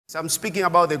So I'm speaking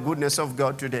about the goodness of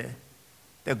God today.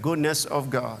 The goodness of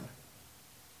God.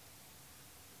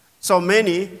 So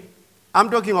many, I'm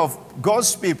talking of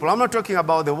God's people. I'm not talking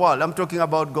about the world. I'm talking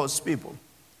about God's people.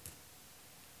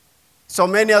 So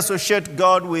many associate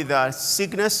God with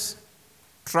sickness,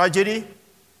 tragedy,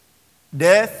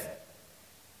 death,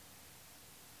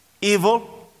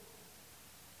 evil,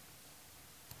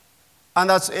 and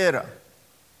that's error.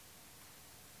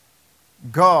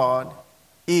 God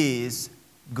is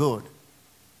good.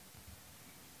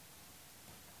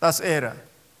 That's error.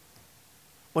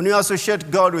 When you associate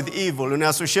God with evil, when you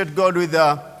associate God with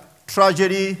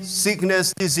tragedy,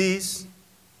 sickness, disease,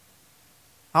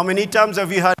 how many times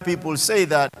have you heard people say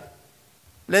that,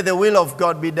 let the will of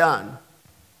God be done?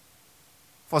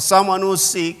 For someone who's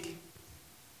sick,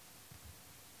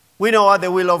 we know what the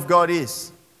will of God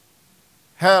is.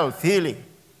 Health, healing.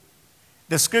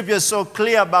 The scripture is so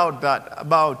clear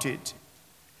about it,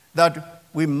 that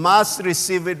we must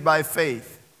receive it by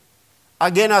faith.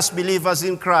 Again, as believers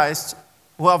in Christ,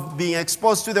 who have been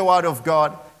exposed to the Word of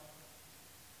God,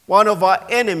 one of our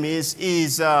enemies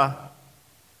is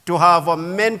to have a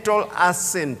mental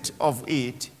assent of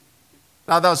it.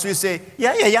 Now, thus we say,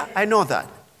 yeah, I know that.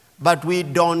 But we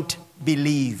don't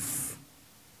believe.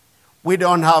 We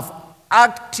don't have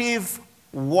active,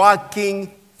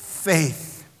 working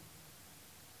faith.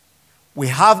 We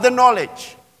have the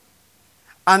knowledge.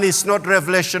 And it's not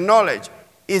revelation knowledge.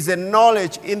 It's a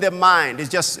knowledge in the mind.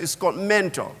 It's called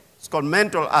mental. It's called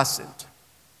mental assent.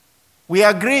 We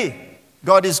agree.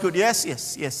 God is good.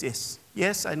 Yes.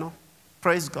 Yes, I know.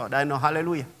 Praise God. I know.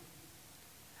 Hallelujah.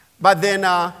 But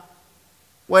then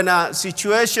when a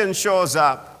situation shows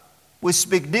up, we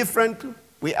speak differently,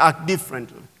 we act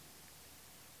differently.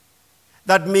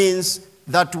 That means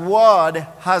that word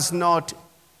has not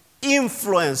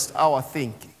influenced our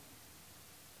thinking,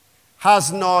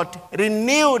 has not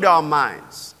renewed our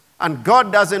minds. And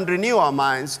God doesn't renew our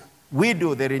minds. We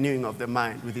do the renewing of the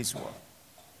mind with His word.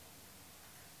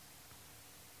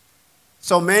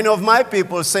 So many of my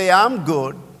people say I'm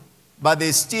good, but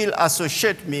they still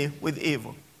associate me with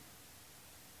evil.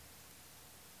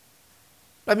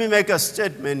 Let me make a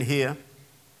statement here.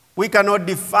 We cannot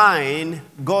define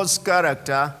God's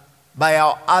character by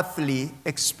our earthly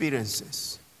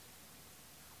experiences.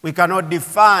 We cannot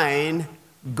define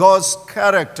God's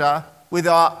character with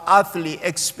our earthly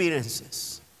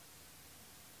experiences.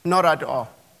 Not at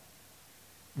all.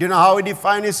 Do you know how we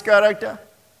define His character?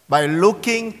 By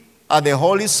looking at the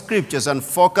Holy Scriptures and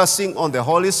focusing on the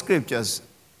Holy Scriptures.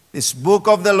 This book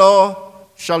of the law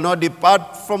shall not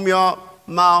depart from your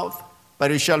mouth, but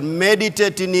you shall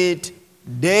meditate in it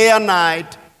day and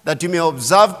night, that you may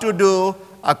observe to do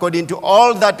according to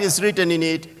all that is written in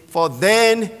it, for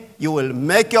then you will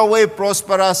make your way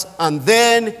prosperous, and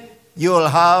then you will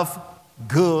have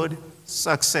good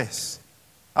success.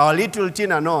 Our little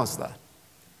Tina knows that.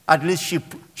 At least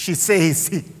she says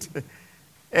it.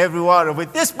 Every word of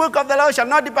it. This book of the law shall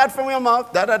not depart from your mouth.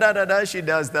 She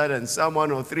does that, and Psalm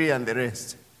 103 and the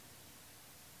rest.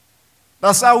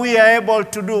 That's how we are able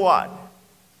to do what?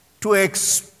 To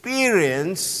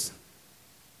experience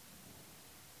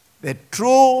the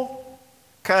true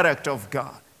character of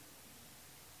God.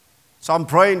 So I'm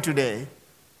praying today,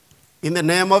 in the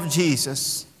name of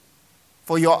Jesus,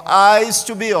 for your eyes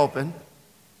to be open,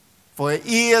 for your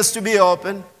ears to be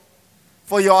open,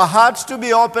 for your hearts to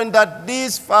be open, that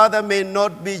this, Father, may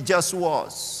not be just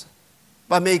words,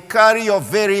 but may carry your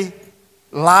very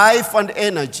life and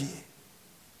energy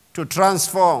to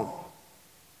transform,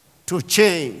 to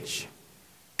change,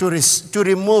 to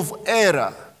remove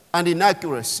error and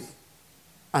inaccuracy,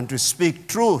 and to speak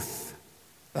truth,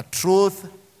 the truth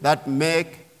that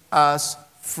make us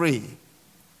free.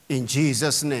 In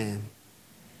Jesus' name,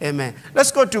 amen.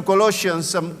 Let's go to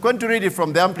Colossians. I'm going to read it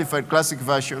from the Amplified Classic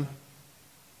Version.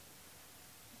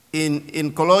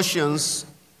 In Colossians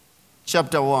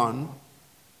chapter 1,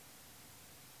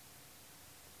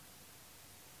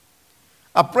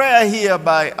 a prayer here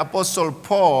by Apostle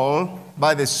Paul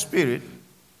by the Spirit.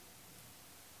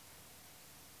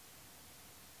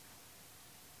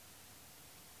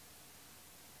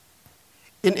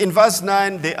 In verse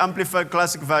 9, the Amplified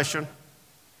Classic Version,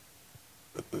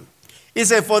 he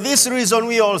said, for this reason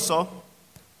we also,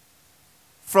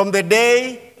 from the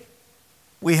day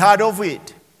we heard of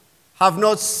it, have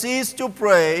not ceased to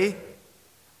pray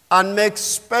and make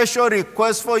special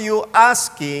requests for you,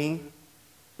 asking,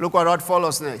 look at what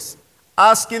follows next,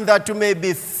 asking that you may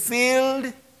be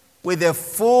filled with a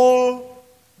full,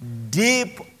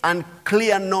 deep, and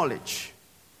clear knowledge.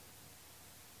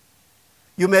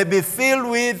 You may be filled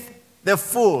with the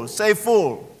full, say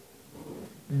full,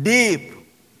 deep,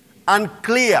 and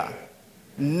clear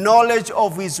knowledge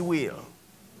of his will.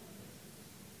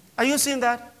 Are you seeing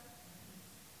that?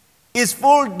 It's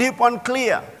full, deep, and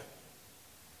clear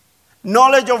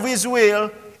knowledge of his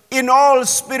will in all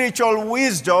spiritual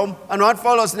wisdom, and what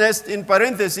follows next in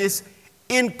parentheses,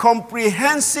 in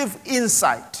comprehensive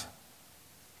insight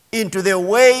into the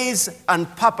ways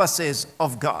and purposes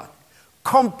of God.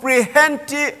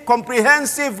 Comprehensive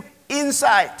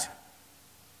insight.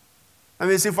 Let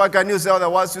me see if I can use the other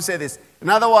words to say this. In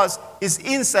other words, it's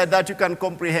insight that you can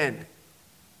comprehend.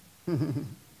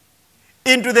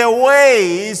 Into the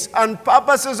ways and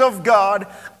purposes of God,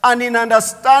 and in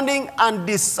understanding and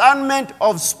discernment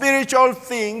of spiritual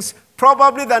things,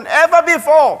 probably than ever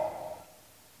before.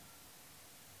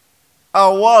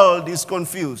 Our world is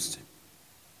confused.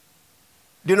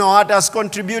 Do you know what has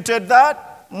contributed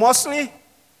that? Mostly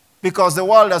because the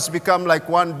world has become like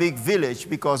one big village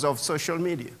because of social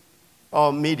media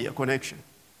or media connection.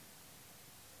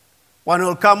 One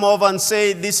will come over and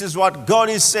say, this is what God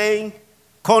is saying,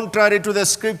 contrary to the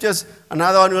scriptures.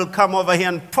 Another one will come over here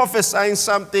and prophesying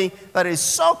something that is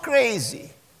so crazy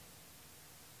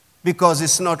because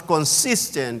it's not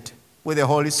consistent with the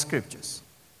Holy Scriptures.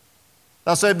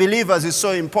 That's why believers is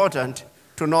so important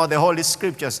to know the Holy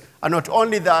Scriptures. And not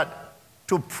only that,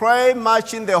 to pray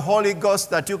much in the Holy Ghost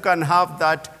that you can have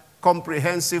that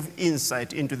comprehensive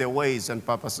insight into the ways and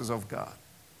purposes of God.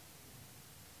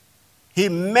 He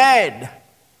made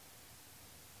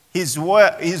his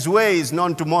ways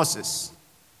known to Moses,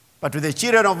 but to the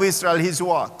children of Israel, his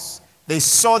works. They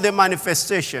saw the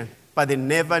manifestation, but they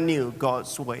never knew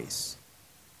God's ways.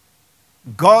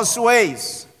 God's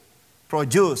ways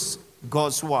produce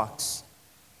God's works,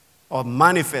 or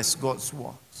manifest God's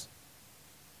works.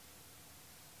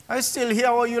 Are you still here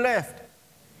or you left?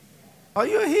 Are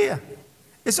you here?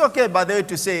 It's okay, by the way,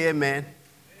 to say amen.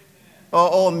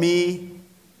 Or me.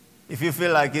 If you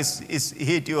feel like it's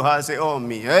hit you hard, say, oh,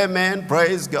 me. Amen.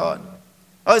 Praise God.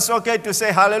 Or it's okay to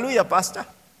say hallelujah, Pastor.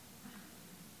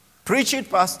 Preach it,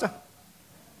 Pastor.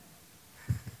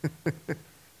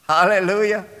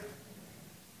 Hallelujah.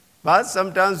 But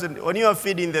sometimes when you are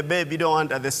feeding the baby, you don't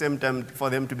want at the same time for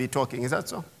them to be talking. Is that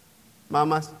so?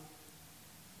 Mamas?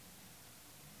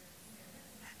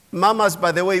 Mamas,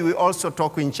 by the way, we also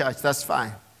talk in church. That's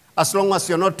fine. As long as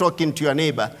you're not talking to your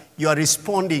neighbor, you are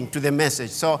responding to the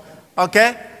message. So,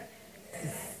 okay?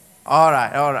 All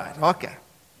right, okay.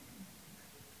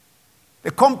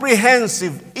 The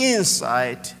comprehensive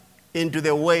insight into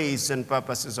the ways and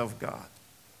purposes of God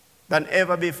than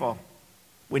ever before.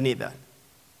 We need that.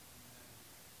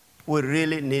 We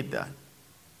really need that.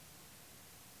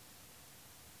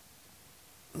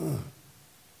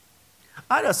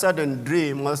 I had a certain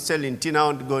dream. I was telling Tina, I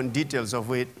won't go in details of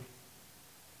it.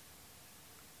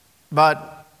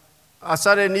 But a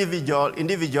certain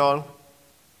individual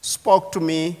spoke to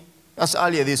me, that's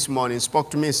earlier this morning,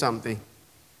 spoke to me something.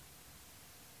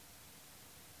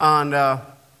 And I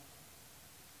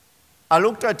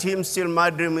looked at him, still in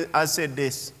my dream, I said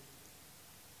this,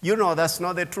 you know that's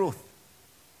not the truth.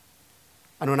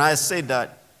 And when I said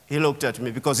that, he looked at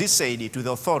me because he said it with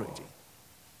authority.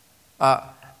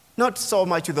 Not so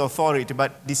much with authority,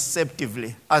 but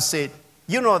deceptively. I said,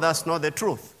 you know that's not the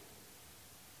truth.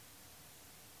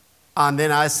 And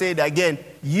then I said again,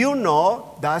 you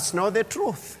know that's not the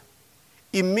truth.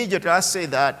 Immediately I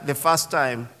said that the first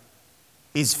time,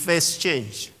 his face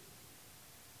changed.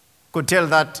 Could tell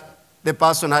that the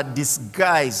person had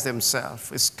disguised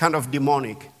themselves. It's kind of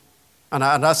demonic. And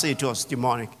I said it was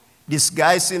demonic.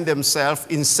 Disguising themselves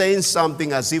in saying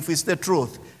something as if it's the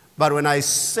truth. But when I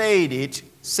said it,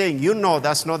 saying, you know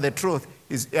that's not the truth,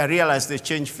 I realized they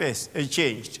changed face. It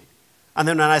changed. And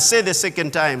then when I said the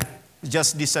second time, it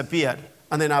just disappeared.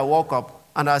 And then I woke up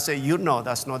and I said, you know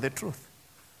that's not the truth.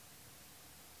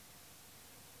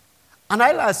 And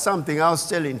I learned something. I was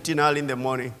telling Tina early in the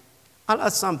morning. I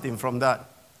learned something from that.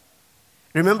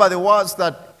 Remember the words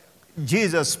that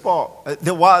Jesus spoke.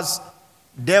 The words,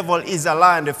 devil is a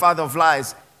liar and the father of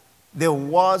lies. The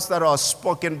words that are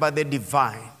spoken by the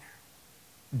divine.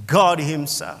 God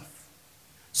himself.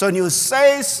 So when you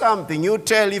say something, you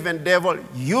tell even devil,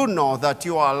 you know that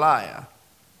you are a liar.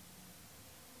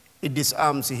 It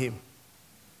disarms him.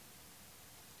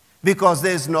 Because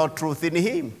there is no truth in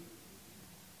him.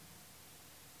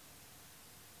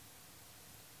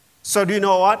 So do you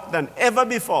know what? Than ever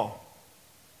before,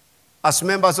 as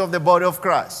members of the body of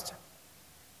Christ,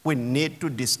 we need to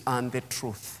discern the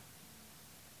truth.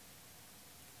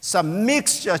 It's a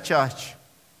mixture, church.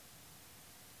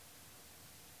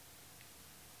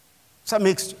 It's a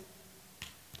mixture.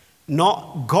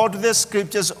 No, go to the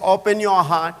scriptures, open your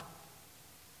heart.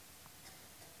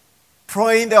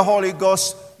 pray in the Holy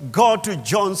Ghost. Go to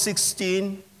John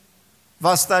 16,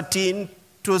 verse 13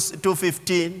 to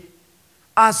 15.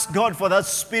 Ask God for that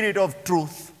spirit of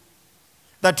truth,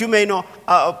 that you may know.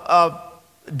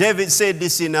 David said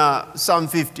this in Psalm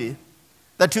 50,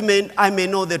 that I may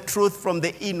know the truth from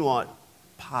the inward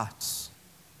parts.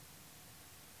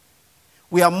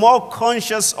 We are more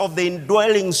conscious of the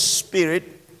indwelling spirit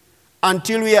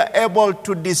until we are able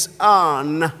to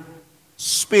discern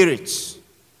spirits.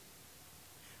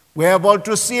 We are able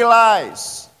to see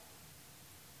lies.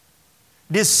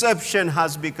 Deception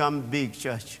has become big,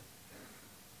 church.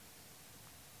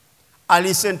 I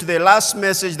listened to the last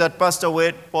message that Pastor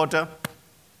Wade Potter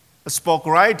spoke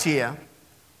right here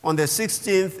on the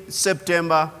 16th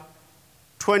September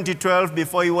 2012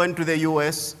 before he went to the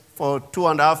U.S. for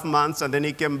 2.5 months, and then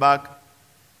he came back. A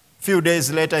few days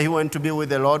later, he went to be with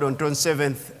the Lord on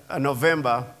 27th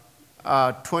November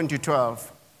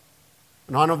 2012.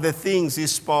 And one of the things he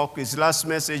spoke, his last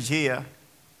message here,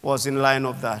 was in line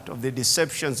of that, of the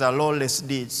deceptions and lawless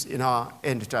deeds in our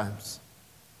end times.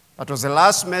 That was the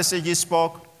last message he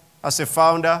spoke as a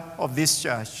founder of this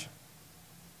church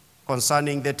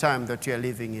concerning the time that we are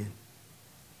living in.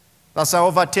 That's how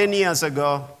over 10 years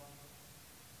ago,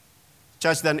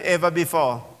 church than ever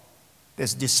before,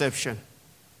 there's deception.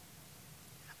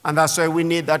 And that's why we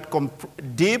need that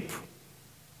deep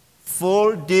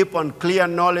and clear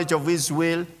knowledge of His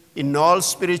will in all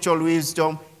spiritual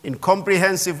wisdom, in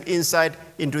comprehensive insight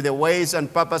into the ways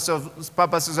and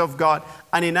purposes of God,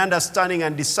 and in understanding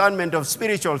and discernment of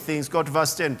spiritual things. Go to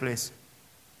verse 10, please.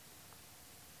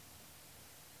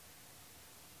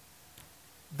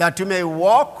 That you may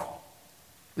walk,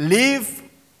 live,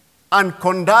 and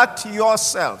conduct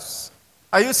yourselves.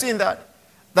 Are you seeing that?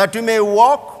 That you may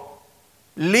walk,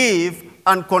 live,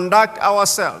 and conduct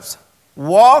ourselves.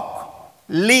 Walk,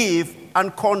 live,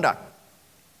 and conduct.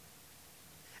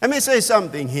 Let me say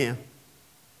something here.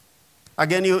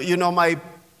 Again, you know my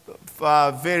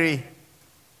very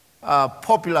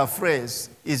popular phrase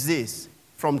is this,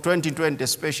 from 2020,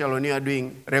 especially when you are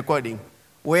doing recording.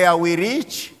 Where we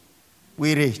reach,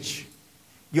 we reach.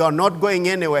 You are not going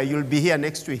anywhere. You'll be here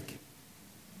next week.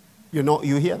 You know,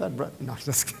 you hear that, brother? No,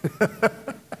 just kidding.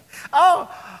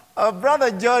 Brother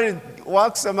John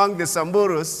works among the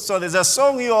Samburus. So there's a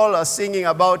song you all are singing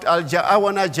about, I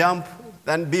want to jump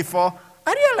than before.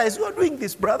 I realized you are doing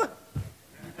this, brother.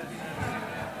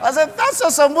 I said, that's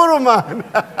a Samburu man.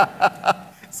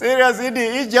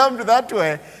 Seriously, he jumped that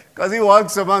way because he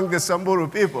works among the Samburu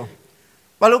people.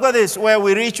 But look at this. Where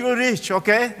we reach, we'll reach,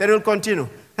 okay? Then we'll continue.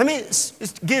 Let me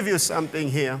give you something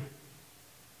here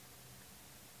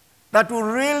that will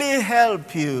really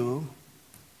help you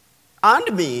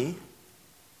and me,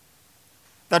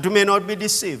 that we may not be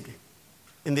deceived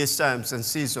in these times and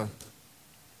season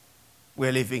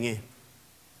we're living in.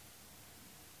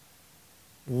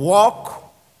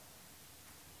 Walk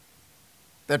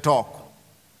the talk.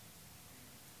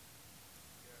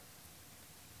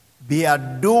 Be a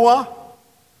doer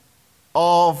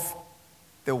of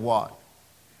the word.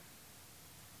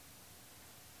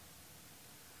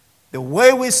 The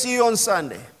way we see you on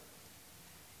Sunday,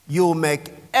 you make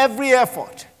every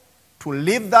effort to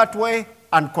live that way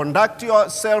and conduct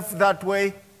yourself that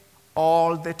way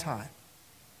all the time.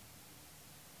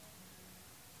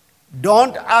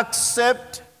 Don't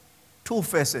accept two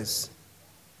faces.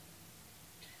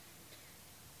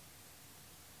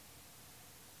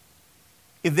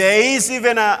 If there is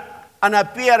even an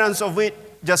appearance of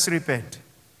it, just repent.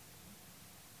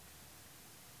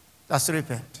 Just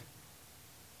repent.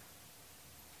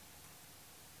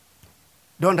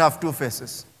 Don't have two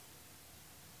faces.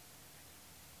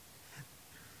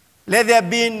 Let there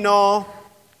be no,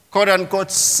 quote-unquote,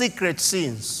 secret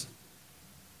sins.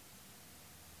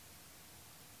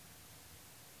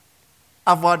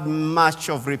 I've had much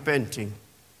of repenting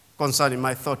concerning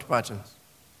my thought patterns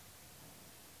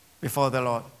before the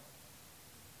Lord.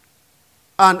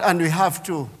 And we have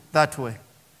to that way.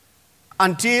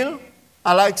 Until,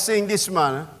 I like saying this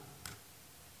manner,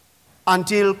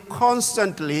 until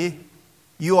constantly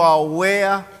you are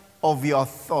aware of your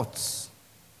thoughts.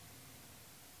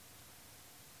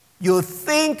 You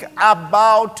think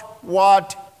about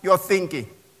what you're thinking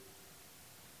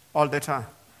all the time.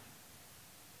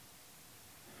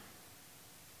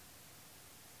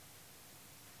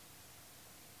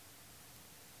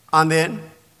 And then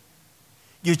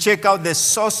you check out the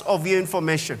source of your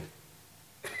information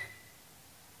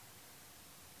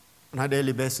on a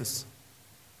daily basis.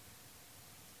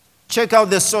 Check out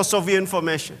the source of your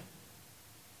information.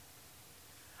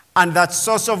 And that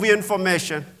source of your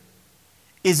information,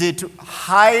 is it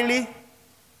highly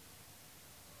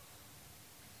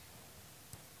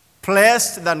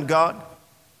placed than God?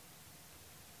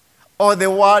 Or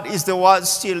the word is the word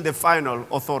still the final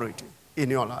authority in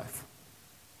your life?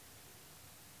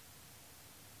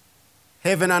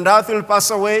 Heaven and earth will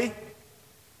pass away,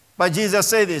 but Jesus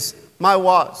said this, my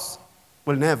words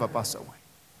will never pass away.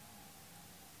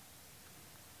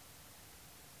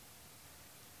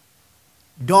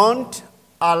 Don't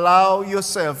allow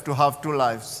yourself to have two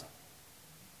lives.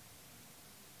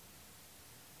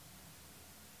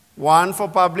 One for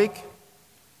public,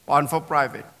 one for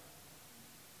private.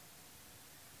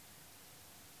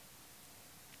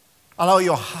 Allow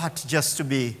your heart just to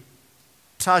be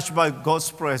touched by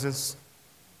God's presence.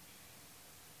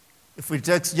 If it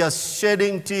takes just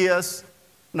shedding tears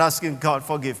and asking God,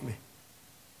 forgive me.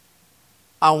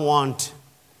 I want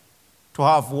to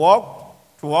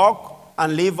walk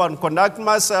and live and conduct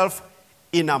myself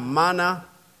in a manner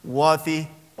worthy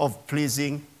of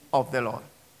pleasing of the Lord.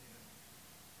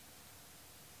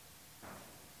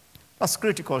 That's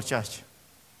critical, church.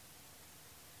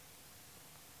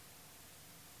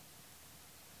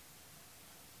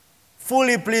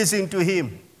 Fully pleasing to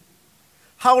Him.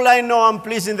 How will I know I'm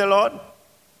pleasing the Lord?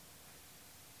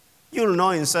 You'll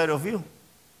know inside of you.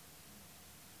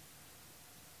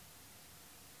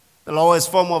 The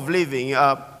lowest form of living,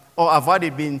 or I've already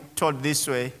been taught this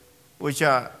way, which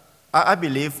I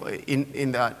believe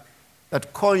in that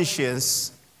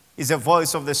conscience is a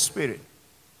voice of the Spirit.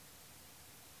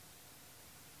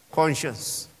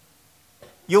 Conscience.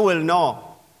 You will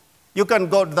know. You can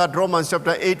go to that Romans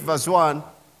chapter 8 verse 1.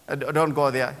 Don't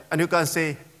go there. And you can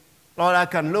say, Lord, I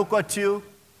can look at you.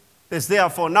 There's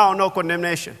therefore now no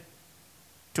condemnation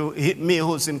to me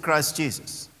who's in Christ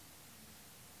Jesus.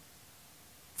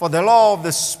 For the law of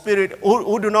the Spirit,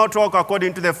 who do not walk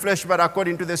according to the flesh, but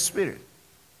according to the Spirit.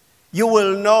 You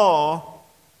will know,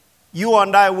 you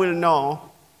and I will know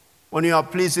when you are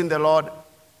pleasing the Lord,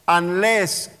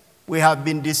 unless we have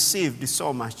been deceived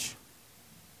so much.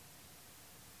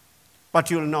 But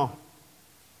you'll know.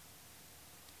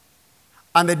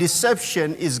 And the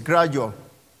deception is gradual.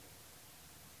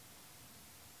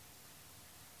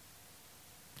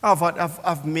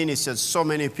 I've ministered so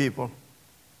many people,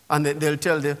 and they'll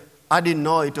tell them, I didn't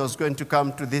know it was going to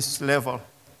come to this level.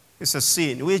 It's a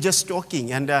sin. We're just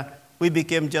talking, and we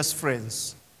became just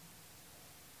friends.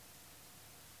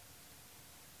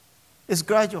 It's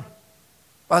gradual.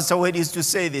 Pastor Wade used to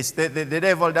say this, the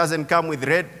devil doesn't come with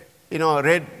red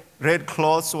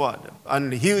clothes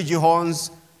and huge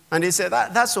horns. And he said,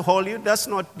 that's holy. That's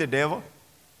not the devil.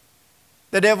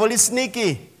 The devil is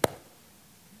sneaky.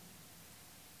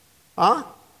 Huh?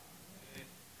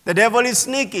 The devil is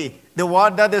sneaky. The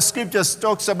word that the scriptures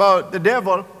talks about the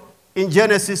devil in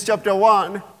Genesis chapter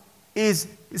 1 is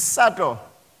subtle.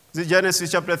 It's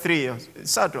Genesis chapter 3.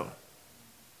 It's subtle.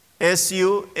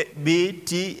 S-U-B-T-L-E.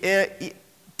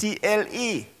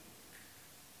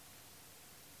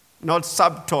 Not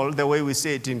subtle the way we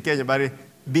say it in Kenya, but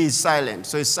B is silent,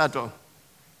 so it's subtle.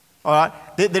 All right?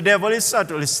 The devil is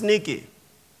subtle, he's sneaky.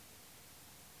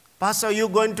 Pastor, are you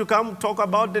going to come talk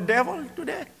about the devil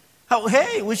today?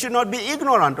 Hey, we should not be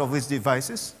ignorant of his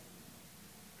devices.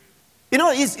 You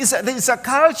know, it's a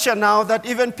culture now that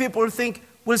even people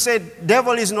will say,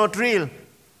 devil is not real.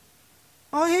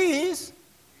 Oh, he is.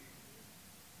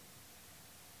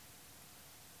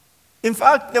 In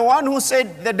fact, the one who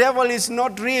said the devil is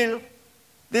not real,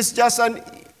 this is just an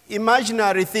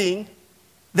imaginary thing,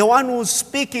 the one who's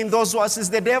speaking those words is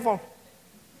the devil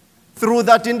through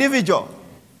that individual,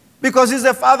 because he's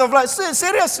the father of lies.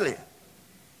 Seriously.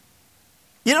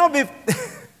 You know,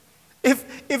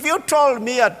 if you told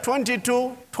me at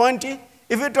 22, 20,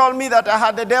 if you told me that I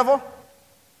had the devil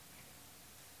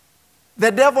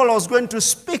was going to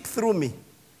speak through me.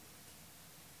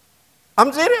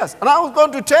 I'm serious. And I was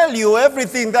going to tell you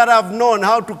everything that I've known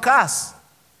how to curse.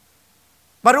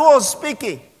 But who was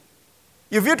speaking?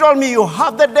 If you told me you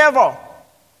have the devil,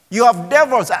 you have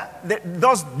devils,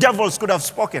 those devils could have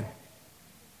spoken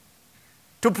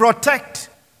to protect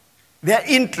their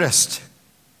interest.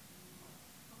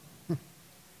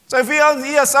 So if you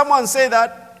hear someone say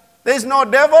that there's no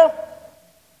devil,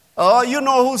 oh, you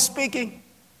know who's speaking.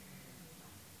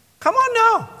 Come on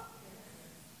now.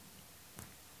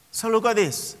 So look at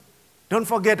this. Don't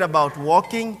forget about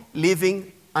walking,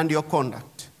 living, and your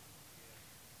conduct.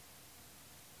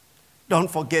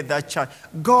 Don't forget that, church.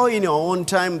 Go in your own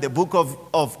time, the book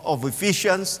of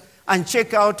Ephesians, and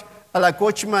check out, like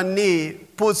Watchman Nee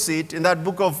puts it in that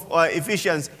book of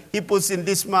Ephesians, he puts in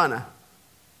this manner.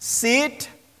 Sit,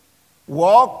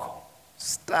 walk,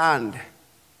 stand.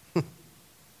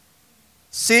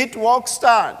 Sit, walk,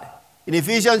 stand. In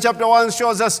Ephesians chapter 1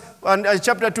 shows us, and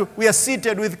chapter 2, we are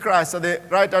seated with Christ at the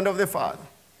right hand of the Father.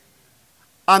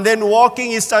 And then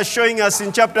walking, he starts showing us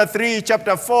in chapter 3,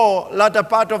 chapter 4, latter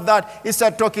part of that, he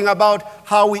starts talking about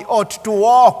how we ought to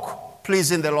walk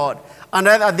pleasing the Lord. And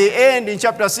then at the end, in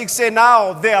chapter 6, say,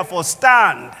 now, therefore,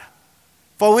 stand.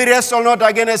 For we wrestle not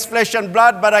against flesh and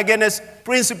blood, but against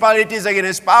principalities,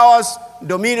 against powers,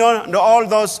 dominion, and all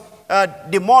those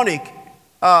demonic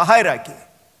hierarchy.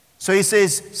 So he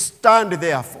says, stand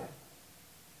therefore.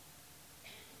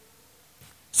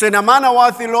 So in a manner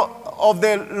worthy of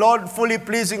the Lord, fully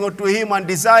pleasing unto him and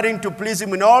desiring to please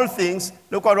him in all things,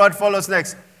 look at what follows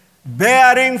next.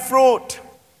 Bearing fruit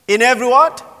in every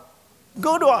what?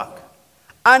 Good work.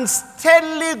 And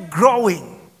steadily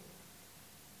growing.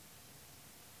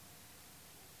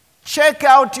 Check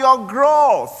out your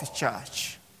growth,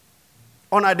 church,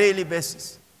 on a daily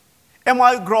basis. Am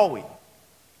I growing?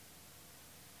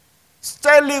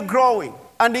 Steadily growing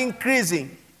and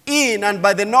increasing in and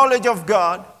by the knowledge of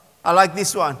God, I like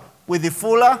this one, with the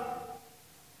fuller,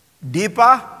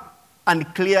 deeper,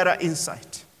 and clearer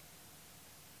insight.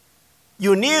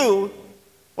 You knew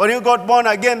when you got born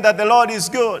again that the Lord is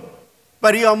good,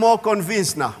 but you are more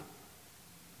convinced now.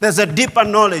 There's a deeper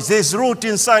knowledge. There's root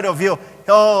inside of you.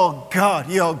 Oh, God,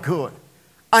 you're good.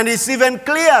 And it's even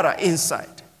clearer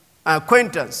insight,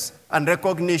 acquaintance, and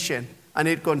recognition, and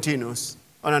it continues.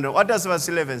 What does verse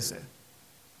 11 say?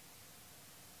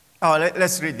 Oh,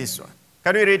 let's read this one.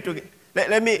 Can we read together?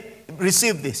 Let me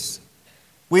receive this.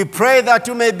 We pray that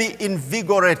you may be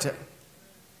invigorated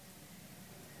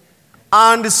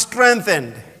and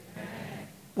strengthened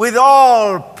with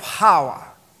all power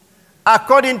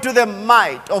according to the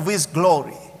might of his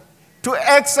glory, to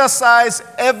exercise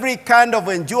every kind of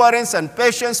endurance and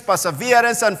patience,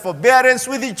 perseverance and forbearance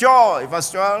with joy. Verse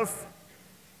 12.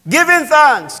 Giving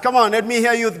thanks. Come on, let me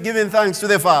hear you giving thanks to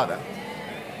the Father.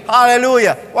 Amen.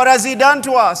 Hallelujah. What has he done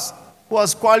to us? Who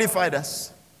has qualified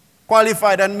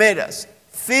and made us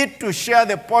fit to share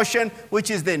the portion which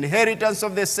is the inheritance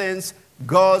of the saints,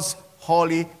 God's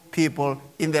holy people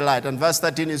in the light. And verse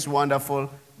 13 is wonderful.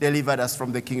 Delivered us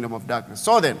from the kingdom of darkness.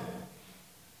 So then,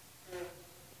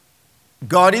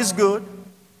 God is good.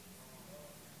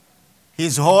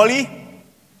 He's holy.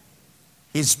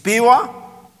 He's pure.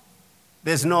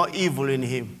 There's no evil in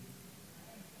him.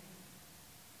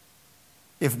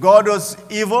 If God was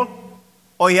evil,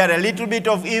 or he had a little bit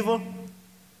of evil,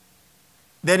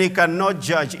 then he cannot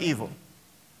judge evil.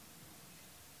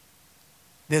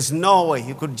 There's no way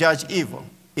he could judge evil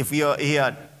if he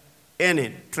had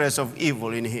any trace of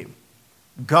evil in him.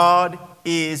 God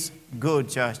is good,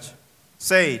 church.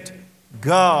 Say it.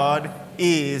 God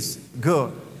is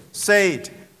good. Say it.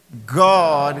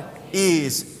 God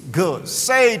is good.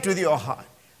 Say it with your heart.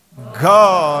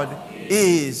 God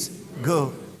is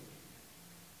good.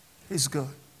 He's good.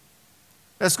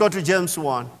 Let's go to James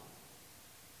 1.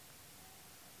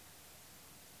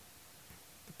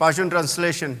 Passion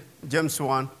Translation, James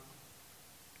 1.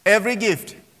 Every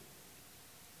gift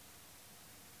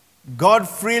God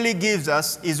freely gives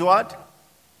us is what?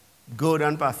 Good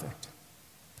and perfect.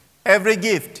 Every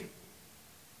gift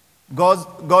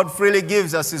God freely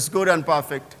gives us is good and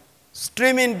perfect,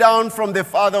 streaming down from the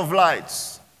Father of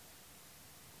lights,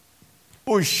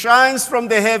 who shines from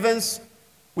the heavens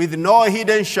with no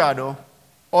hidden shadow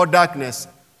or darkness,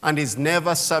 and is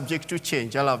never subject to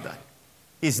change. I love that.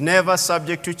 He's never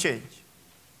subject to change.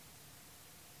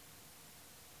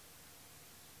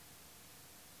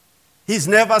 He's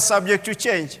never subject to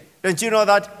change. Don't you know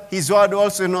that his word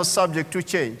also is not subject to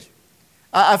change?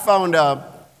 I found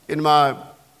in my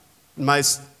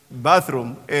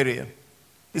bathroom area,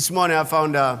 this morning I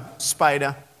found a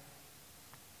spider.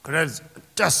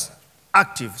 Just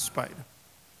active spider.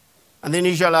 And then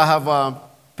usually I have a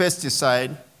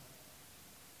pesticide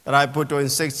that I put, or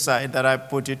insecticide that I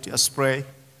put it, a spray.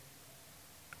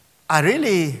 I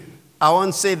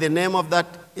won't say the name of that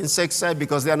insecticide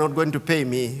because they are not going to pay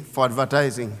me for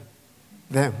advertising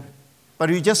them. But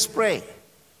you just spray.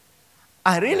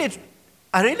 I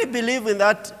really believe in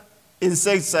that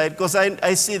insecticide because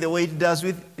I see the way it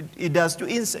does to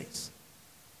insects.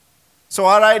 So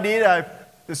what I did,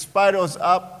 the spider was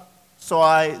up, so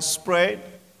I sprayed.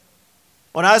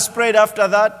 When I sprayed after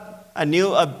that, I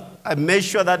made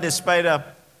sure that the spider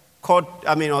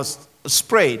was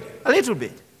sprayed a little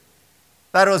bit.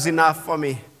 That was enough for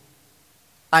me.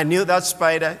 I knew that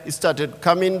spider. It started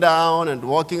coming down and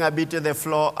walking a bit to the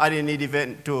floor. I didn't need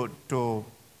even to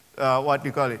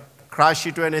crush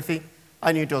it or anything.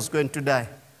 I knew it was going to die.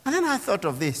 And then I thought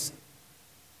of this.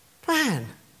 Man,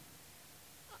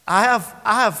 I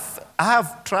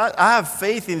have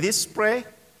faith in this spray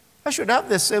I should have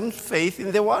the same faith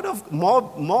in the Word of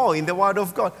more in the Word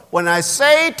of God. When I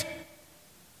say it,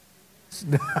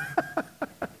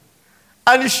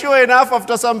 and sure enough,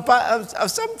 after some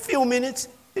few minutes,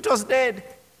 it was dead.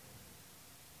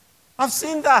 I've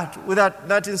seen that with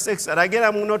that insect. And again,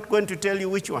 I'm not going to tell you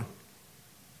which one,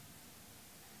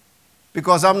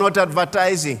 because I'm not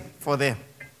advertising for them.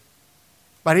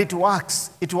 But it works.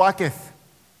 It worketh.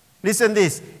 Listen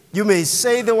this. You may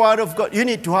say the Word of God. You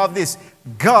need to have this.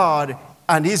 God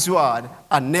and His Word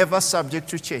are never subject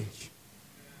to change.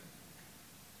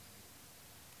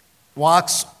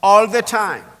 Works all the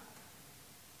time.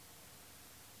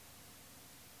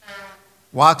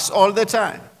 Works all the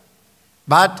time.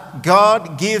 But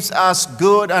God gives us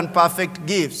good and perfect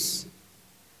gifts.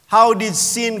 How did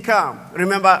sin come?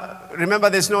 Remember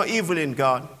there's no evil in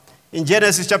God. In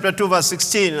Genesis chapter 2, verse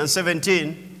 16 and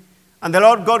 17, and the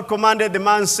Lord God commanded the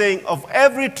man, saying, of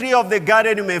every tree of the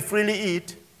garden you may freely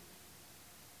eat,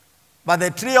 but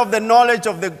the tree of the knowledge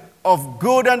of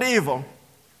good and evil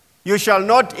you shall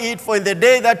not eat, for in the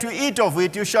day that you eat of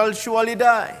it you shall surely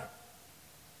die.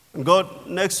 And God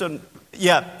next on,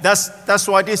 that's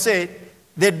what He said.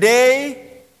 The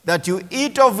day that you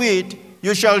eat of it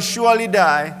you shall surely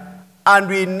die. And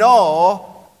we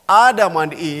know Adam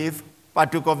and Eve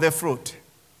partook of the fruit.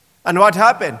 And what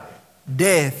happened?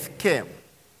 Death came.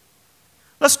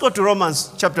 Let's go to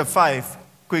Romans chapter 5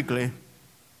 quickly.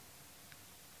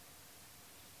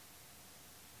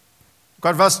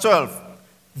 Got verse 12.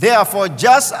 Therefore,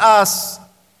 just as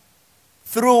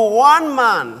through one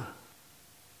man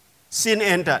sin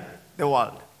entered the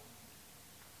world.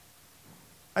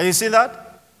 Are you seeing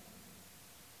that?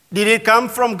 Did it come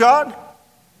from God?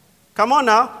 Come on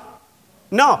now.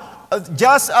 No.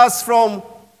 Just as from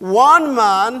one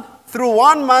man, through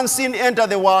one man sin entered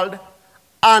the world,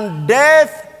 and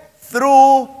death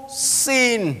through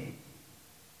sin.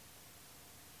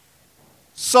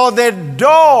 So the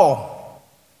door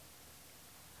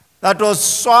that was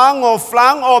swung or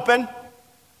flung open,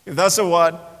 if that's a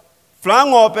word,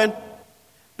 flung open,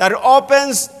 that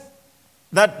opens,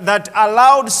 that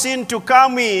allowed sin to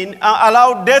come in,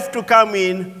 allowed death to come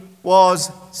in, was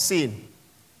sin.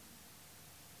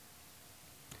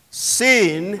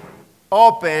 Sin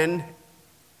opened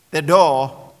the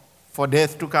door for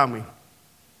death to come in.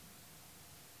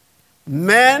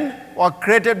 Men were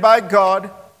created by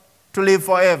God to live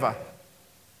forever.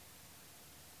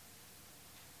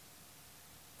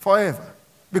 Forever.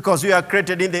 Because we are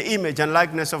created in the image and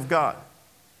likeness of God.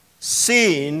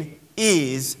 Sin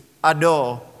is a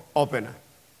door opener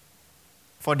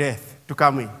for death to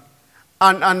come in.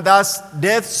 And thus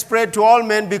death spread to all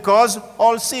men because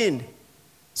all sinned.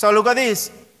 So look at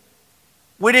this.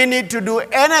 We didn't need to do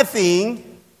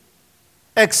anything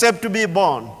except to be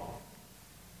born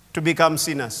to become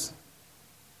sinners.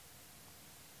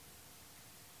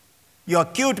 You're a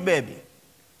cute baby.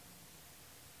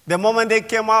 The moment they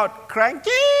came out crying,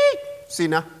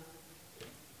 sinner.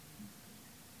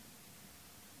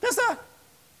 That's that.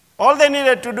 All they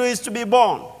needed to do is to be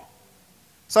born.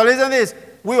 So listen to this.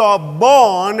 We are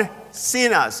born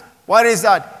sinners. What is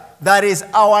that? That is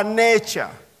our nature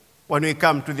when we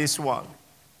come to this world.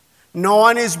 No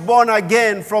one is born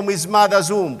again from his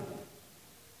mother's womb.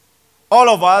 All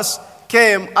of us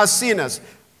came as sinners.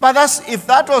 But if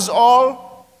that was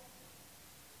all,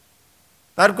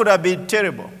 that could have been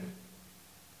terrible.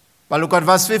 But look at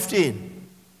verse 15.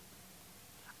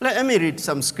 Let me read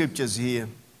some scriptures here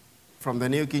from the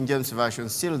New King James Version.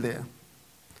 Still there.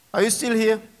 Are you still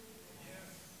here? Yes.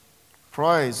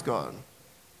 Praise God.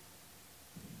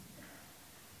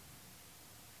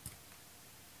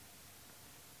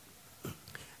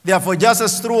 Therefore, just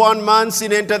as through one man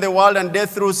sin entered the world, and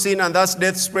death through sin, and thus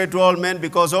death spread to all men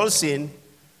because all sin.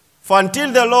 For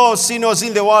until the law, sin was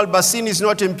in the world, but sin is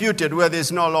not imputed where there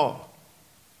is no law.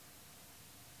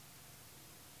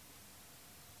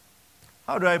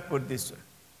 How do I put this?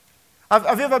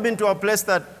 Have you ever been to a place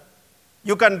that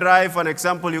you can drive, for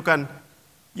example, they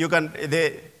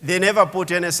never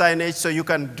put any signage, so you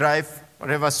can drive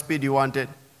whatever speed you wanted.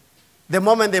 The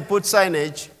moment they put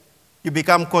signage, you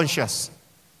become conscious.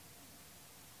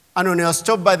 And when you're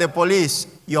stopped by the police,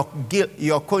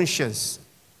 your conscience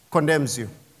condemns you.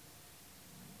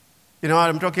 You know what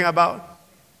I'm talking about?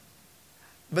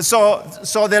 But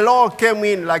so the law came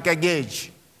in like a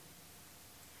gauge.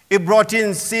 It brought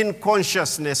in sin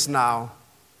consciousness now.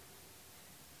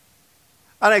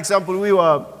 An example,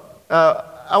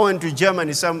 I went to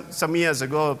Germany some years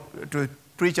ago to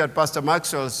preach at Pastor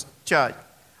Maxwell's church.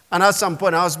 And at some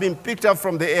point, I was being picked up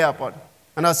from the airport.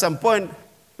 And at some point,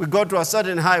 we got to a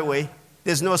certain highway,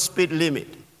 there's no speed limit.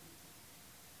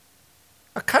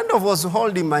 I kind of was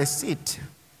holding my seat.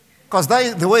 Because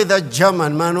the way that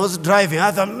German man was driving,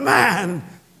 I thought, man,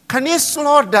 can you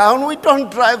slow down? We don't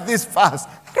drive this fast.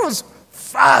 It was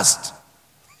fast.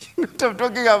 You know what I'm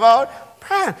talking about?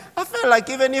 Man, I felt like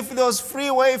even if there was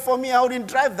freeway for me, I wouldn't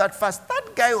drive that fast.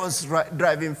 That guy was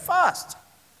driving fast.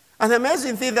 And the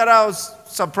amazing thing that I was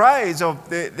surprised of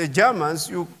the Germans,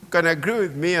 you can agree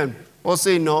with me and or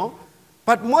say no,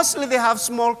 but mostly they have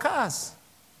small cars.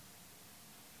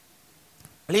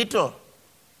 Little.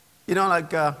 You know,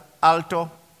 like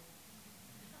Alto.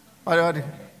 Really,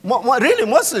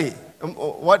 mostly.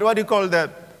 What do you call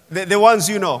the ones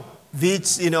you know?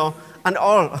 Vitz, you know, and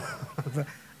all.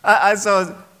 I saw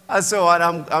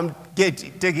one. I'm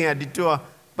taking a detour.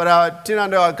 But Tina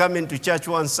and I were coming to church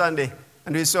one Sunday,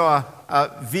 and we saw a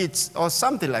Vitz or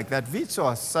something like that. Vitz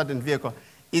or a certain vehicle.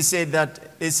 He said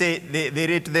that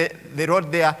they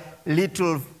wrote there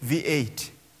little V8.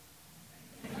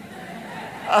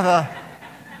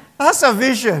 That's a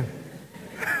vision.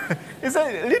 It's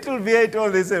a little V8.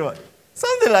 All they said what?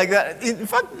 Something like that. In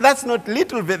fact, that's not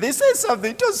little V8. They said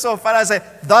something. It was so far. I said,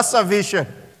 that's a vision.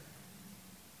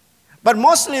 But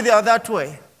mostly they are that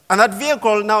way. And that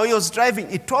vehicle, now he was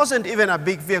driving, it wasn't even a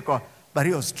big vehicle, but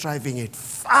he was driving it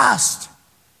fast.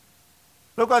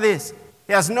 Look at this.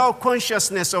 He has no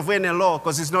consciousness of any law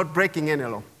because he's not breaking any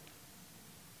law.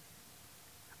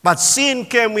 But sin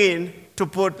came in to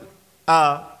put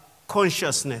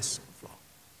consciousness of law.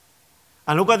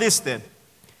 And look at this then.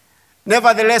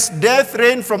 Nevertheless, death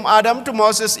reigned from Adam to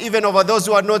Moses, even over those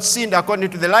who had not sinned,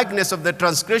 according to the likeness of the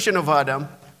transgression of Adam,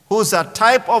 who's a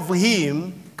type of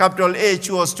him, capital H,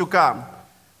 who was to come.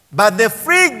 But the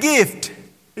free gift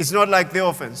is not like the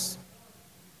offense.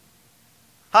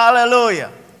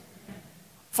 Hallelujah.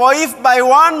 For if by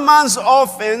one man's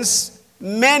offense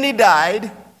many died,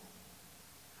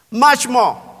 much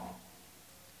more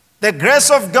the grace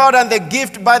of God and the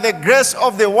gift by the grace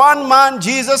of the one man,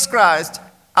 Jesus Christ,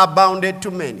 abounded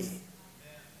to many.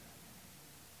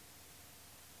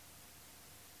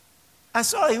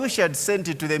 I wish I had sent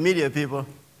it to the media people.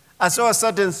 I saw a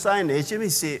certain signage. Let me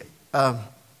see.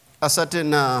 A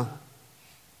certain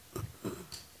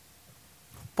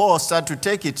post had to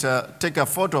take a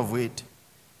photo of it,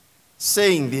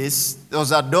 saying this. There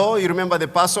was a door. You remember the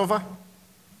Passover?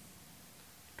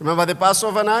 Remember the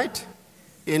Passover night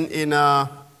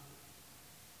in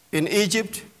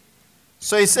Egypt?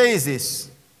 So he says this.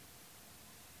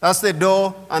 That's the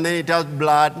door, and then it has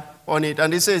blood on it.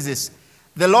 And he says this.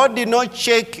 The Lord did not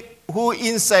check who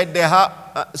inside the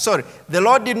house. The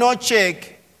Lord did not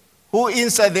check who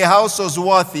inside the house was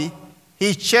worthy.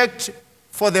 He checked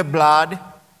for the blood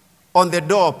on the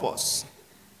doorpost.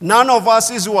 None of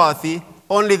us is worthy.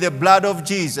 Only the blood of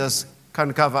Jesus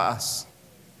can cover us.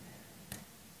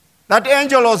 That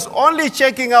angel was only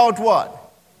checking out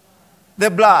what? The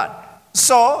blood.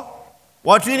 So,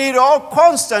 what we need all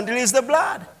constantly is the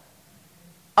blood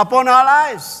upon our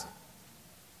lives.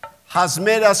 Has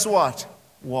made us what?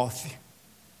 Worthy.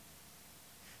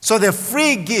 So the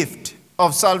free gift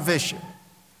of salvation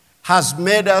has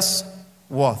made us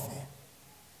worthy.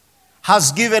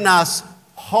 Has given us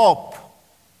hope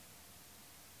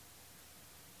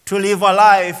to live a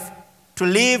life, to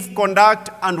live, conduct,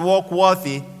 and walk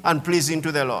worthy and pleasing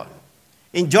to the Lord.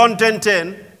 In John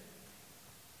 10:10,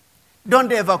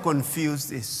 don't ever confuse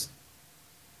this.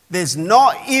 There's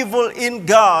no evil in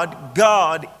God.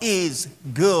 God is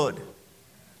good.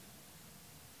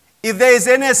 If there is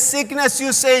any sickness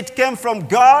you say it came from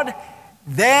God,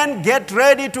 then get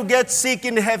ready to get sick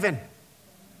in heaven.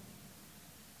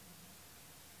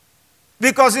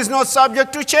 Because it's not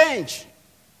subject to change.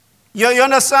 You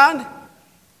understand?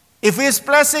 If he's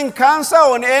placing cancer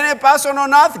on any person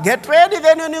on earth, get ready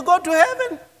then when you go to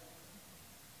heaven.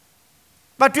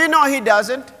 But we know he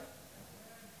doesn't.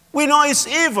 We know it's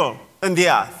evil in the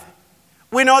earth.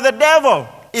 We know the devil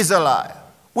is a liar.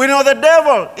 We know the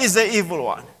devil is the evil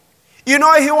one. You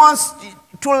know he wants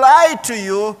to lie to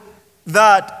you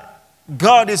that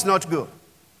God is not good.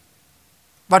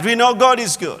 But we know God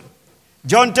is good.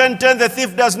 John 10:10, the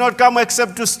thief does not come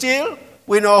except to steal.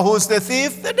 We know who's the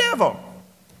thief? The devil.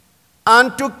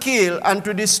 And to kill and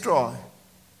to destroy.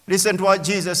 Listen to what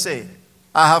Jesus said.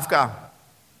 I have come.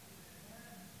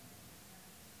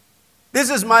 This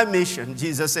is my mission,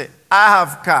 Jesus said. I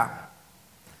have come.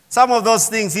 Some of those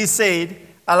things he said,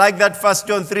 I like that 1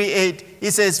 John 3:8.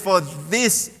 He says, for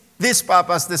this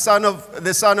purpose, the Son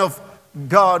of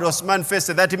God was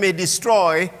manifested, that he may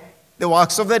destroy the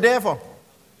works of the devil.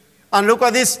 And look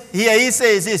at this. Here he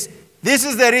says this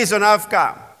is the reason I've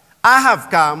come. I have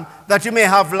come that you may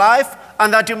have life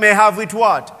and that you may have it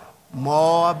what?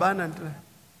 More abundantly.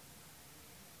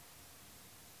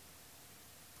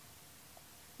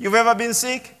 You've ever been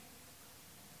sick?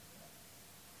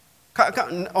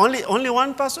 Only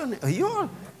one person? You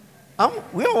all?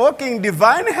 We are walking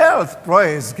divine health.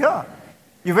 Praise God.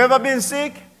 You've ever been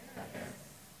sick?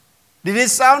 Did it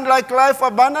sound like life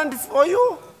abundant for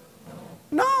you?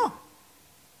 No.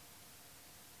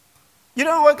 You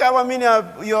don't wake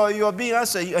up, you're being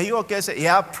asked, are you okay? Say,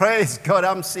 yeah, praise God,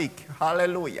 I'm sick.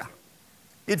 Hallelujah.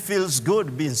 It feels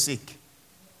good being sick.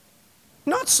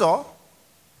 Not so.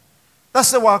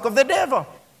 That's the work of the devil.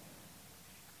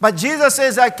 But Jesus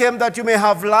says, I came that you may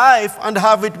have life and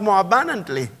have it more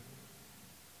abundantly.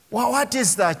 Well, what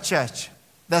is that, church?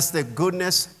 That's the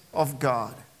goodness of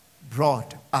God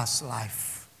brought us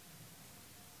life.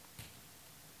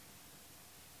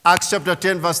 Acts chapter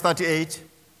 10, verse 38.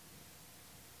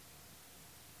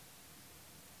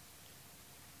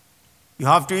 You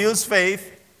have to use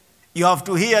faith. You have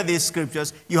to hear these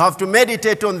scriptures. You have to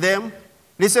meditate on them.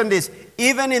 Listen to this.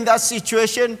 Even in that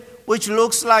situation which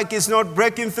looks like it's not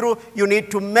breaking through, you need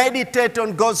to meditate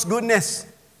on God's goodness.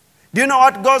 Do you know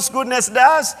what God's goodness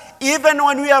does? Even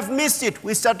when we have missed it,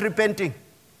 we start repenting.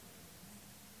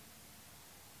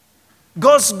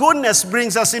 God's goodness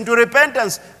brings us into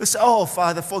repentance. We say, oh,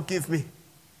 Father, forgive me.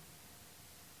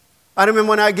 I remember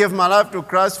when I gave my life to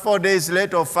Christ, 4 days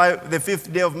later, the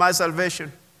fifth day of my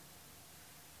salvation,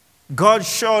 God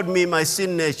showed me my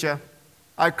sin nature.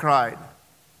 I cried.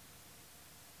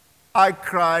 I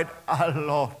cried a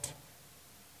lot.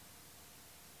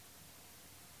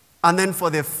 And then for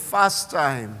the first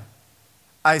time,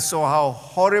 I saw how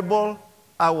horrible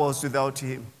I was without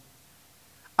Him.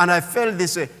 And I felt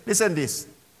this way. Listen to this.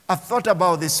 I've thought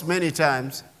about this many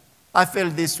times. I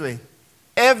felt this way.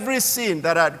 Every sin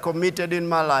that I had committed in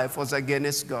my life was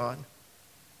against God.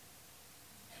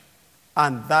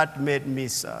 And that made me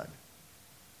sad.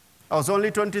 I was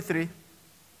only 23.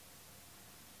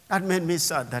 That made me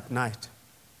sad that night.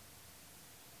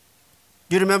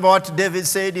 Do you remember what David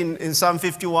said in Psalm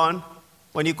 51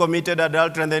 when he committed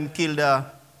adultery and then killed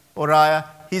Uriah?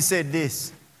 He said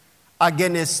this,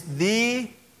 against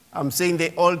thee, I'm saying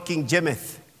the old King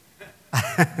James,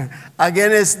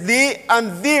 against thee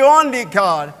and thee only,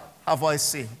 God, have I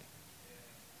sinned.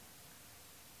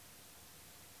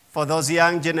 For those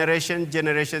young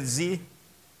Generation Z,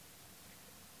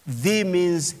 thee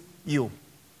means you.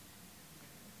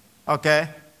 Okay?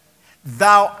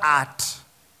 Thou art.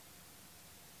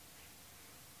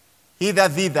 Hither,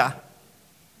 thither.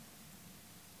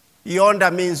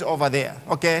 Yonder means over there.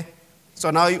 Okay? So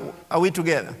now, are we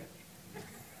together?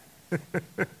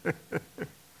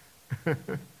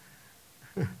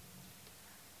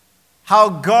 How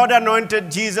God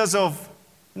anointed Jesus of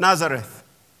Nazareth.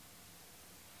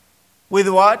 With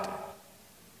what?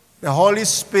 The Holy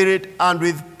Spirit and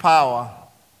with power.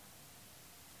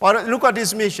 Look at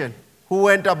his mission. Who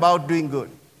went about doing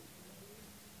good.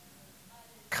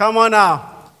 Come on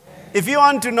now. If you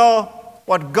want to know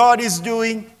what God is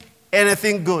doing,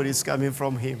 anything good is coming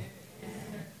from Him.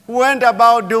 Who went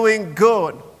about doing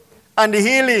good and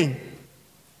healing.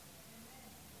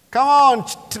 Come on,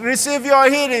 receive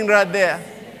your healing right there.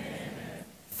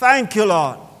 Thank you,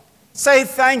 Lord. Say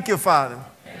thank you, Father.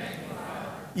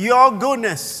 Your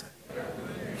goodness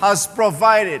has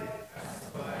provided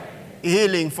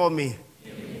healing for me.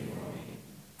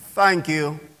 Thank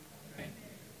you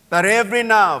that every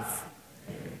nerve,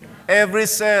 every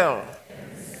cell,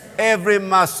 every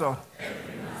muscle,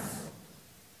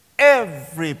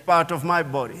 every part of my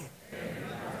body,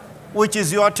 which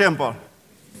is your temple,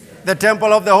 the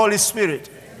temple of the Holy Spirit,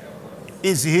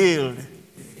 is healed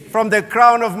from the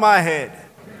crown of my head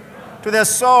to the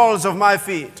soles of my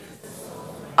feet.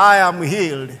 I am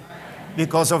healed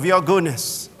because of your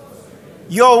goodness.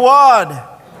 Your word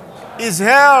is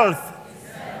health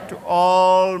to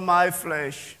all my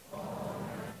flesh.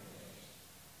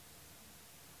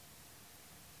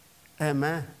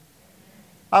 Amen.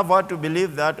 I've had to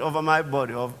believe that over my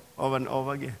body over and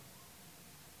over again.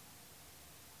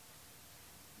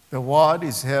 The word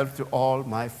is health to all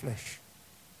my flesh.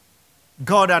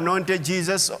 God anointed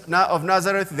Jesus of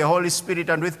Nazareth, the Holy Spirit,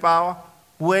 and with power,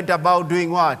 went about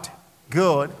doing what?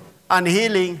 Good. And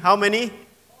healing, how many?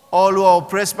 All who are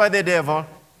oppressed by the devil.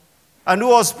 And who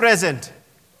was present?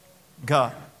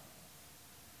 God.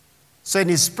 So in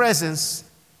His presence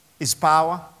is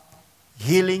power,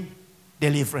 healing,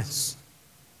 deliverance.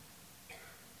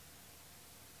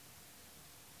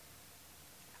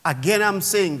 Again, I'm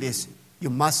saying this. You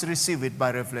must receive it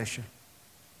by revelation.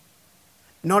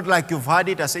 Not like you've heard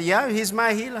it. I say, yeah, He's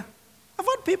my healer. I've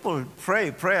heard people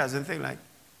pray prayers and things like,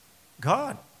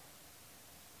 God.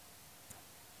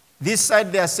 This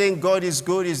side they are saying God is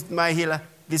good, is my healer.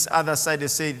 This other side they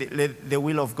say the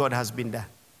will of God has been done.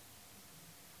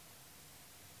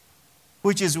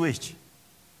 Which is which?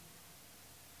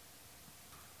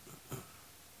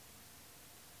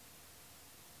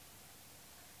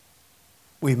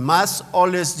 We must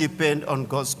always depend on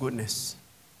God's goodness.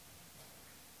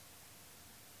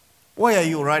 Where are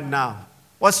you right now?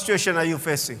 What situation are you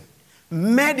facing?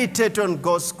 Meditate on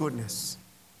God's goodness.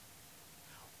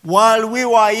 While we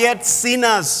were yet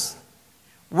sinners,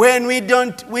 when we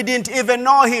didn't even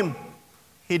know him,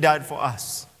 he died for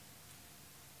us.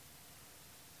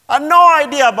 I had no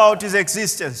idea about his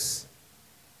existence,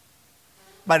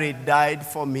 but he died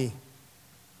for me.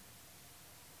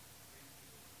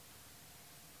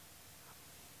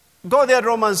 Go there,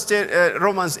 Romans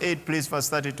 8, please, verse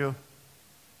 32.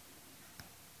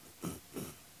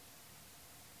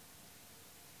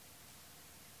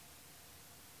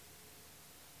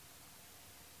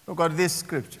 Look at this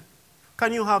scripture.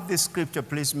 Can you have this scripture?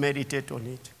 Please meditate on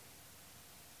it.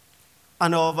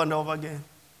 And over and over again.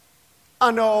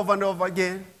 And over and over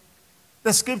again.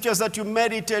 The scriptures that you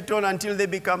meditate on until they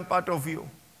become part of you.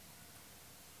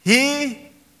 He,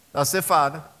 that's the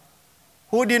Father,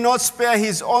 who did not spare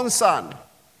his own Son,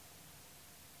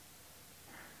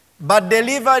 but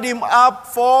delivered him up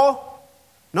for,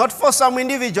 not for some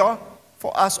individual,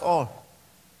 for us all.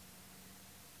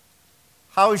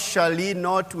 How shall he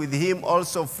not with him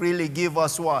also freely give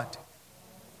us what?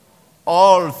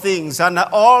 All things. And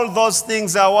all those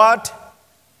things are what?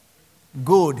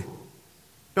 Good.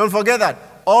 Don't forget that.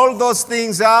 All those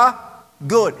things are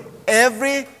good.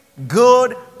 Every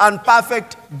good and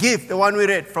perfect gift, the one we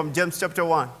read from James chapter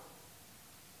 1.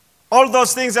 All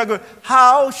those things are good.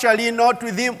 How shall he not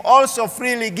with him also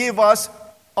freely give us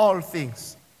all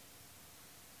things?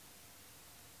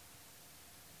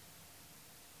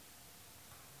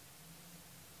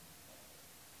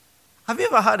 Have you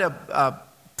ever had a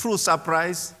true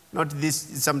surprise? Not this,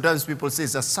 sometimes people say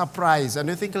it's a surprise, and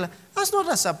you think, that's not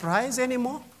a surprise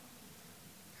anymore.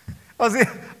 Was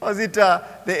it the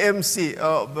MC?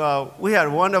 We had a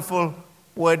wonderful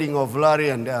wedding of Larry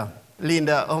and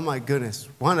Linda. Oh my goodness,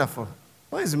 wonderful.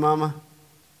 Where is Mama?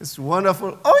 It's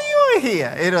wonderful. Oh, you were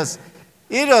here.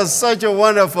 It was such a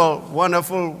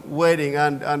wonderful wedding,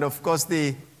 and of course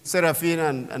the Seraphina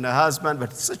and the husband,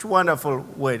 but such a wonderful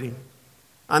wedding.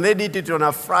 And they did it on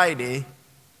a Friday.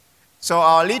 So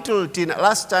our little teen,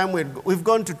 last time we've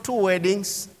gone to 2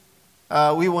 weddings.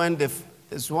 We went,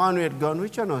 there's one we had gone,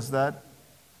 which one was that?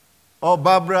 Oh,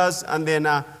 Barbara's, and then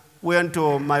we went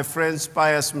to my friend's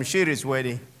Pius Mshiri's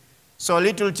wedding. So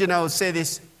little Tina would say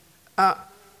this,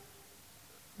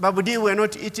 Babudi, we're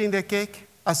not eating the cake?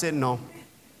 I said, no.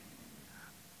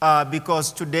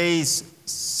 Because today is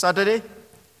Saturday,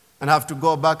 and I have to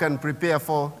go back and prepare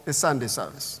for the Sunday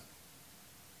service.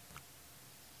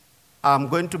 I'm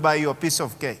going to buy you a piece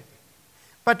of cake.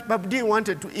 But Babdi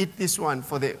wanted to eat this one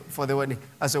for the wedding.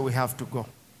 I said, we have to go.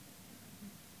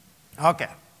 Okay.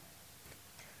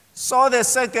 So the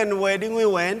second wedding we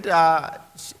went,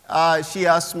 she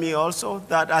asked me also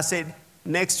that I said,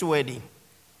 next wedding.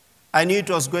 I knew it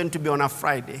was going to be on a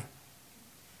Friday.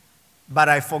 But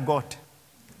I forgot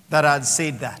that I had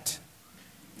said that.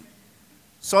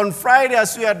 So on Friday,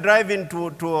 as we are driving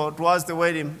towards the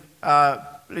wedding,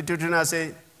 little Tina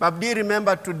said, Babdi,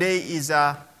 remember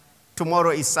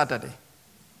tomorrow is Saturday.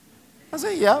 I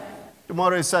said, yeah,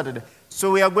 tomorrow is Saturday.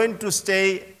 So we are going to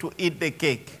stay to eat the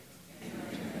cake.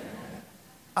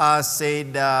 I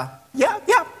said, yeah,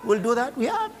 we'll do that.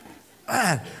 Yeah.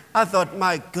 I thought,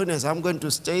 my goodness, I'm going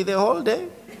to stay the whole day.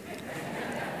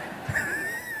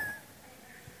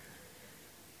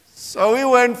 So we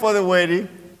went for the wedding.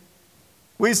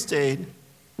 We stayed.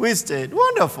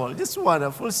 Wonderful, just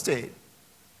wonderful, stayed.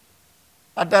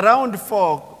 At around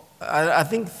 4, I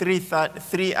think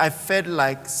 3, I felt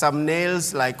like some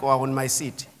nails were on my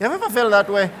seat. You ever felt that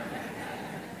way?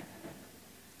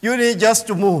 You need just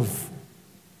to move.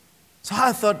 So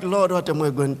I thought, Lord, what am I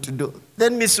going to do?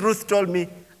 Then Miss Ruth told me,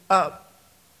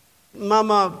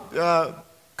 Mama,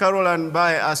 Carol and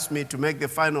Bai asked me to make the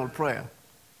final prayer.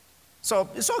 So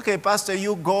it's okay, Pastor,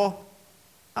 you go,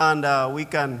 and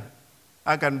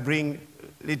I can bring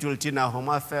little Tina home.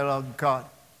 I felt, oh God,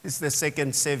 it's the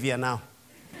second savior now.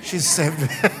 She's saved.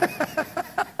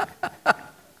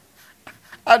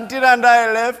 And Tina and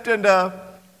I left, and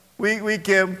we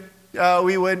came.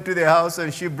 We went to the house,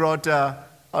 and she brought our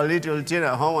little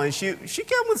Tina home, and she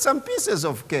came with some pieces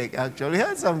of cake. Actually, we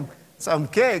had some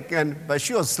cake, but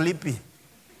she was sleepy,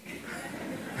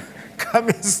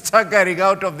 coming staggering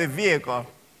out of the vehicle.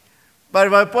 But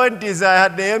my point is, I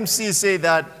had the MC say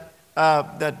that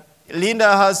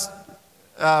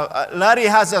Larry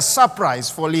has a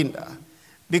surprise for Linda,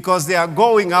 because they are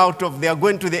going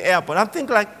to the airport. I'm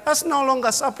thinking, that's no longer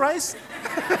a surprise.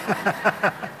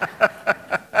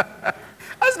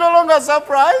 That's no longer a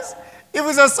surprise. If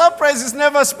it's a surprise, it's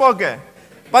never spoken.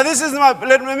 But this is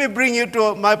let me bring you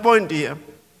to my point here.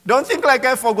 Don't think like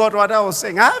I forgot what I was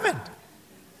saying. I haven't.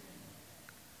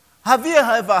 Have you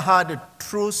ever had a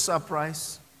true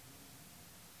surprise?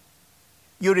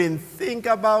 You didn't think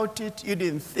about it. You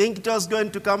didn't think it was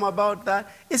going to come about that.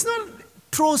 It's not a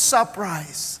true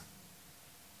surprise.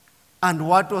 And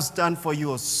what was done for you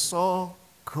was so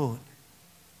good.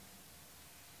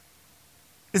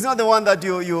 It's not the one that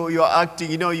you're acting,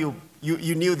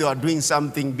 you knew they were doing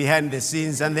something behind the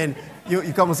scenes, and then you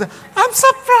come and say, I'm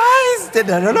surprised.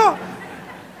 No.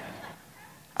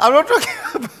 I'm not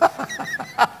talking about,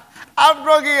 I'm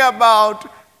talking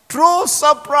about true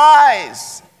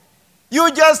surprise.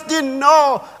 You just didn't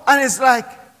know, and it's like,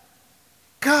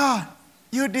 God,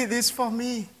 you did this for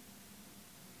me.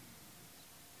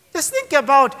 Just look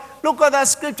at that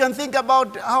scripture and think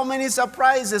about how many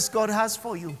surprises God has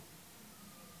for you.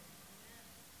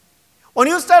 When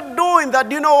you start doing that,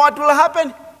 do you know what will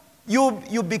happen?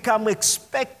 You become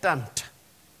expectant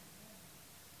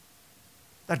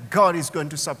that God is going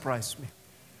to surprise me.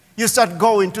 You start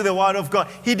going to the Word of God.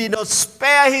 He did not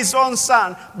spare His own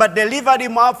Son, but delivered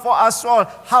Him up for us all.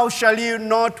 How shall you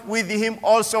not with Him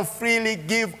also freely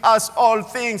give us all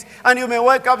things? And you may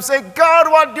wake up and say,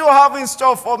 God, what do you have in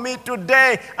store for me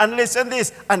today? And listen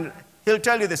this. And He'll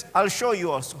tell you this. I'll show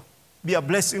you also. Be a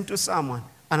blessing to someone,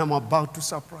 and I'm about to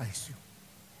surprise you.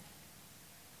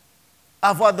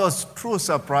 I've had those true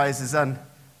surprises, and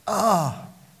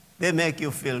they make you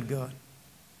feel good.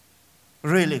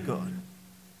 Really good.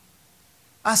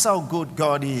 That's how good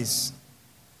God is.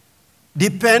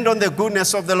 Depend on the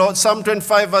goodness of the Lord. Psalm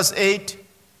 25 verse 8.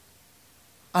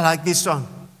 I like this one.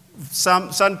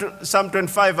 Psalm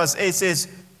 25 verse 8 says,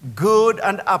 good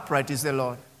and upright is the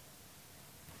Lord.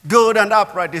 Good and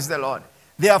upright is the Lord.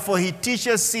 Therefore He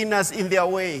teaches sinners in their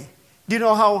way. Do you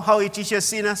know how He teaches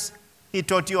sinners? He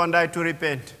taught you and I to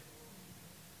repent.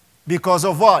 Because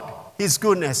of what? His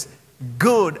goodness.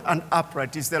 Good and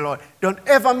upright is the Lord. Don't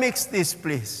ever mix this,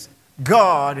 please.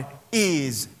 God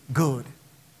is good.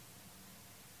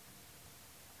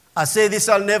 I say this,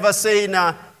 I'll never say in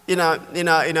a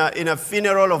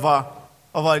funeral of a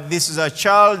this is a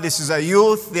child, this is a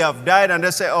youth, they have died, and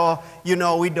they say,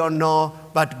 we don't know,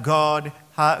 but God,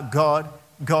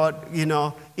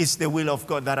 it's the will of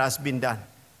God that has been done.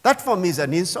 That for me is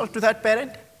an insult to that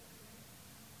parent.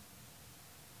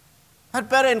 That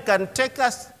parent can take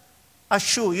us a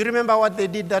shoe. You remember what they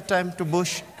did that time to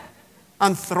Bush?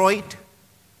 And throw it.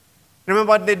 Remember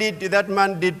what that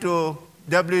man did to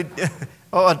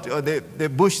the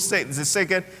Bush the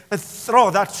second? And throw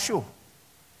that shoe.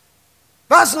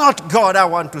 That's not God I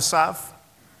want to serve.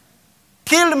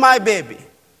 Kill my baby.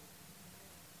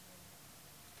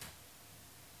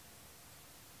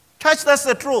 Church, that's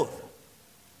the truth.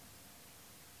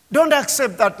 Don't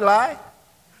accept that lie.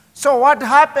 So what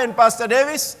happened, Pastor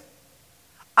Davis?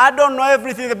 I don't know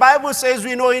everything. The Bible says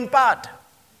we know in part.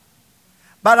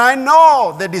 But I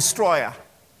know the destroyer.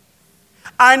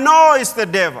 I know it's the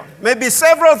devil. Maybe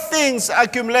several things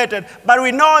accumulated, but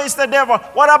we know it's the devil.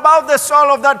 What about the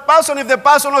soul of that person if the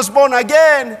person was born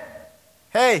again?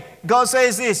 Hey, God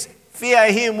says this, don't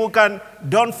fear him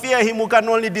who can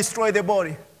only destroy the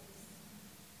body.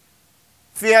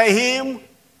 Fear him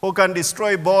who can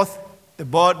destroy both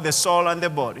the soul and the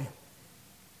body.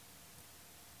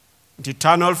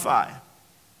 Eternal fire.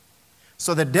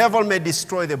 So the devil may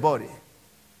destroy the body,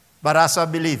 but as a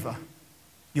believer,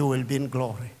 you will be in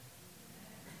glory.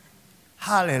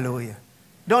 Hallelujah.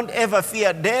 Don't ever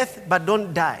fear death, but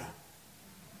don't die.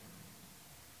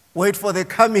 Wait for the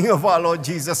coming of our Lord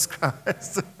Jesus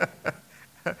Christ.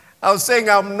 I was saying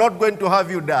I'm not going to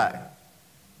have you die.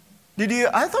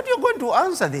 I thought you were going to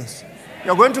answer this.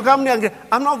 You're going to come here and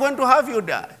I'm not going to have you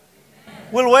die.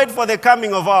 We'll wait for the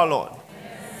coming of our Lord.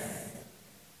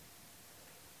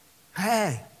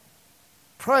 Hey,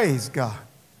 praise God.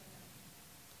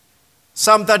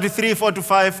 Psalm 33,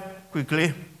 4-5,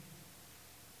 quickly.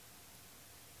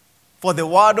 For the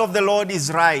word of the Lord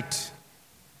is right,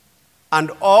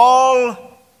 and all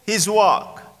his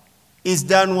work is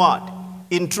done what?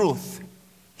 In truth.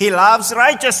 He loves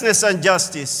righteousness and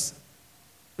justice.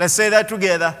 Let's say that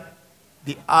together.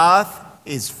 The earth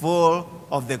is full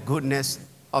of the goodness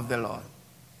of the Lord.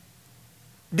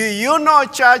 Do you know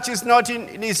church is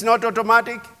not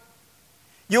automatic?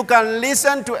 You can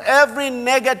listen to every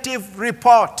negative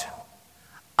report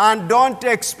and don't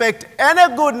expect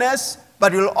any goodness,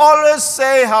 but you'll always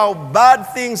say how bad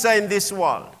things are in this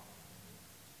world.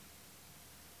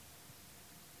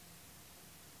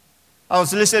 I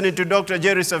was listening to Dr.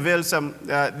 Jerry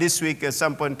Savelle this week at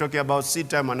some point talking about seed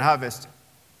time and harvest.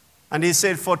 And he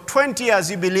said for 20 years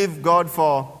he believed God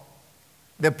for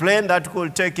the plane that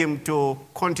could take him to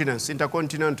continents,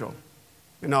 intercontinental.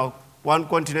 One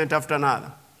continent after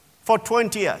another. For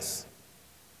 20 years.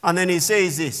 And then he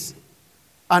says this.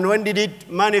 And when did it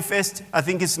manifest? I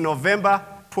think it's November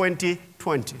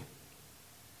 2020.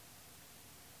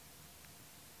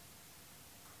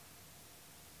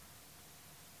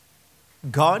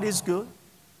 God is good.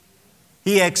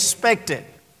 He expected.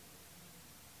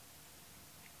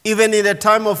 Even in the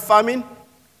time of famine,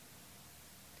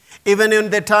 even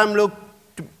in the time looked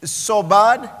so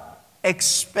bad,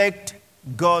 expect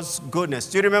God's goodness.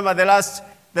 Do you remember the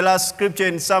last scripture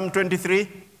in Psalm 23?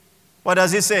 What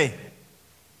does it say?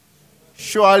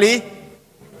 Surely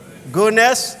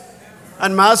goodness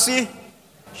and mercy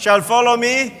shall follow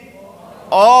me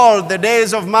all the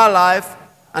days of my life,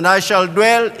 and I shall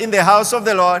dwell in the house of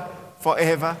the Lord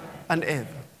forever and ever.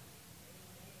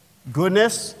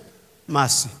 Goodness,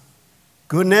 mercy.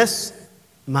 Goodness,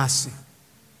 mercy.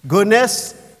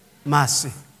 Goodness,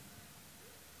 mercy.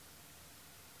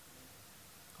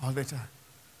 All the time.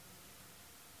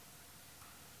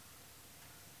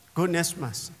 Goodness,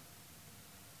 mercy.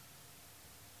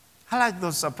 I like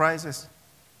those surprises.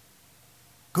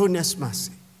 Goodness,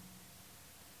 mercy.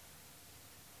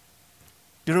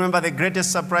 Do you remember the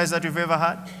greatest surprise that you've ever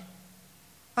had?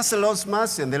 That's the Lord's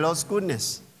mercy and the Lord's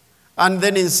goodness. And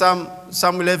then in Psalm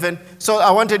 11, so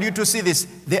I wanted you to see this.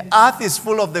 The earth is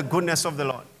full of the goodness of the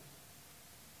Lord.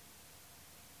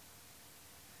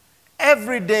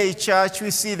 Every day, church,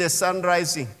 we see the sun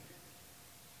rising.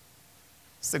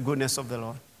 It's the goodness of the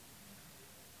Lord.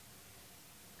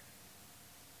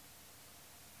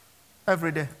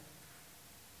 Every day.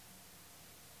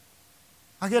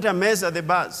 I get amazed at the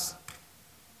birds.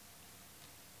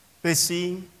 They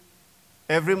sing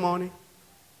every morning.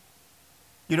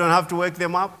 You don't have to wake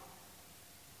them up.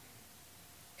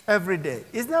 Every day.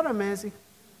 Isn't that amazing?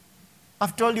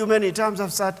 I've told you many times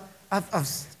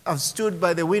I've stood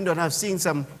by the window and I've seen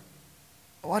some,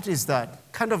 what is that?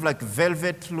 Kind of like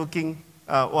velvet looking,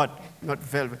 what? Not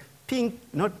velvet. Pink,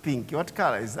 not pink. What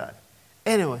color is that?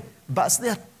 Anyway, but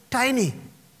they're tiny.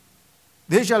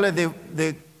 Usually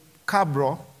the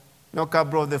cabro, no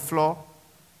cabro, the floor.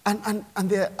 And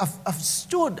I've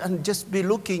stood and just be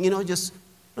looking, just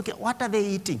look at what are they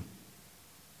eating?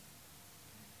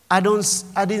 I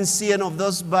didn't see any of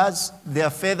those birds. Their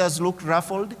feathers looked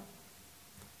ruffled.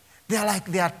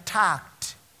 They're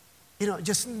tucked,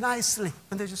 just nicely,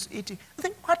 and they're just eating. I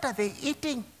think, what are they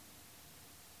eating?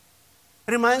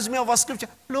 Reminds me of a scripture.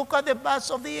 Look at the birds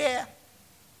of the air.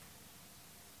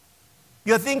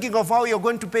 You're thinking of how you're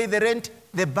going to pay the rent.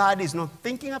 The bird is not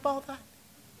thinking about that.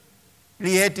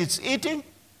 Yet it's eating.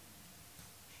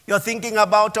 You're thinking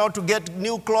about how to get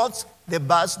new clothes. The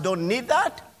birds don't need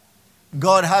that.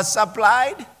 God has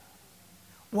supplied.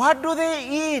 What do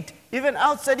they eat? Even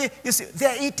outside here, you see,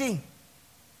 they're eating.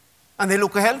 And they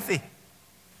look healthy.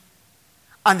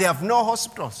 And they have no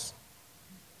hospitals.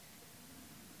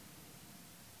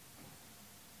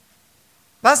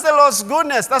 That's the Lord's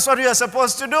goodness. That's what we are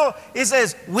supposed to do. He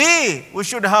says, we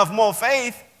should have more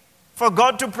faith for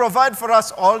God to provide for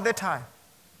us all the time.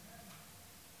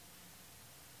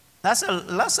 That's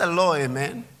a law,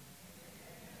 amen.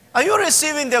 Are you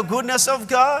receiving the goodness of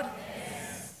God?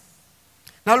 Yes.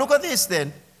 Now look at this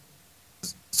then.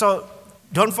 So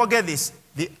don't forget this.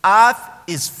 The earth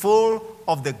is full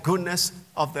of the goodness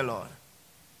of the Lord.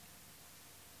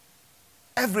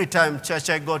 Every time,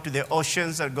 church, I go to the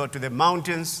oceans, I go to the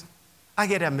mountains, I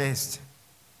get amazed.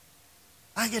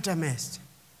 I get amazed.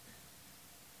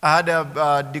 I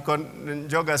had Deacon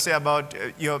Joga say about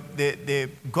the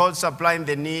God supplying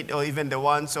the need or even the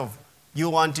wants of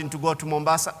you wanting to go to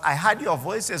Mombasa. I heard your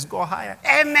voices go higher.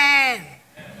 Amen.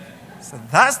 So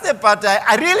that's the part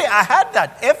I heard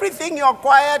that. Everything you're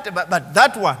quiet, but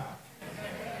that one.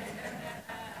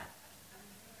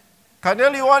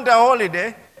 Canel, you want a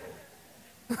holiday?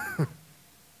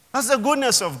 That's the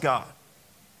goodness of God.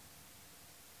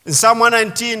 In Psalm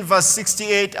 119, verse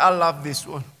 68, I love this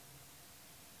one.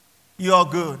 You are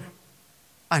good,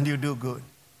 and you do good.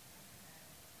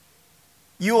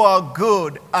 You are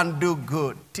good and do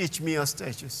good. Teach me your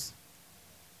statutes.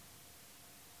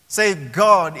 Say,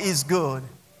 God is good,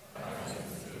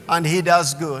 and He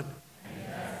does good.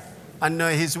 And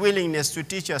His willingness to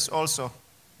teach us also.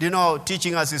 Do you know,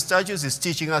 teaching us His statutes is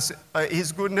teaching us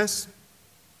His goodness?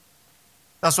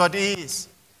 That's what He is.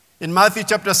 In Matthew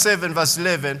chapter 7, verse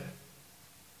 11,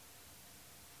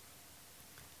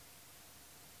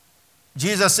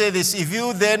 Jesus said this, if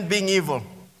you then being evil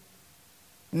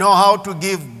know how to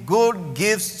give good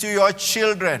gifts to your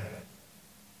children,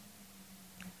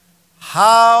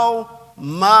 how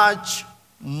much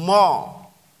more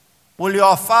will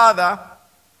your Father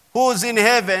who's in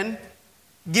heaven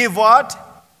give what?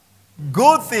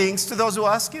 Good things to those who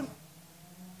ask him.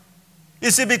 You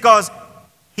see, because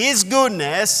his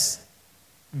goodness,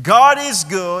 God is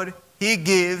good, he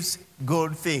gives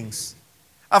good things.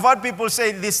 I've heard people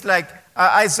say this like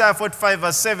Isaiah 45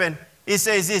 verse 7. He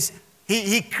says this,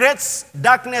 he creates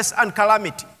darkness and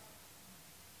calamity.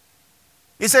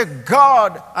 He said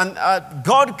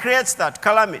God creates that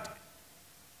calamity.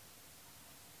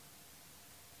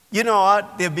 You know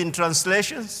what? There have been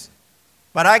translations,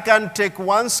 but I can take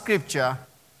one scripture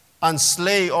and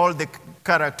slay all the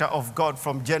character of God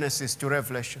from Genesis to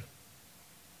Revelation.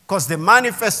 Because the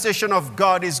manifestation of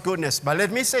God is goodness. But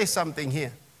let me say something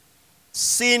here.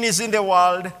 Sin is in the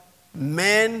world.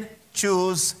 Men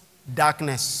choose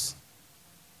darkness.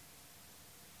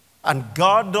 And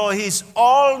God, though he's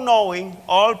all-knowing,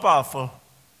 all-powerful,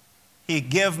 he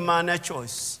gave man a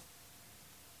choice.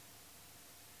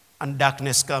 And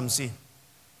darkness comes in.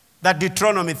 That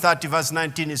Deuteronomy 30 verse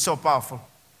 19 is so powerful.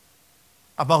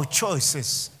 About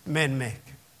choices men make.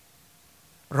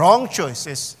 Wrong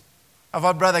choices. I've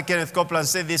heard Brother Kenneth Copeland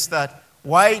say this, that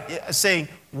why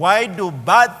do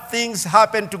bad things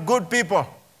happen to good people?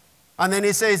 And then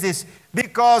he says this,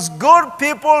 because good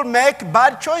people make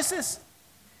bad choices.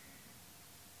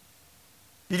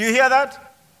 Did you hear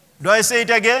that? Do I say it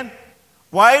again?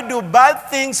 Why do bad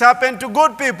things happen to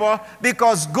good people?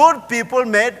 Because good people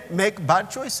make bad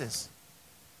choices.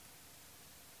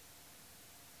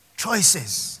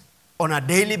 Choices on a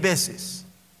daily basis.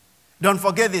 Don't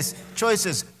forget this.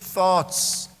 Choices,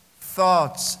 thoughts,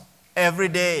 every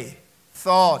day,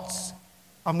 thoughts.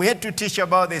 I'm here to teach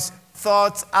about this.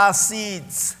 Thoughts are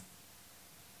seeds.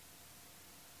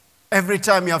 Every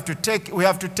time we have to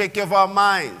take care of our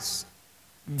minds.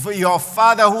 For your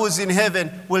Father who is in heaven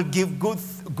will give good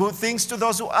things to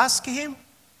those who ask him.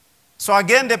 So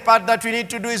again, the part that we need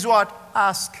to do is what?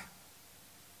 Ask.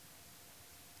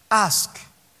 Ask.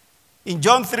 In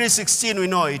John 3:16, we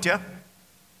know it, yeah?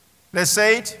 Let's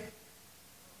say it.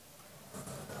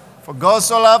 For God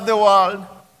so loved the world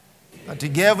that he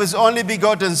gave his only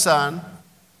begotten Son,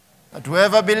 that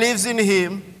whoever believes in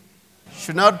him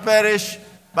should not perish,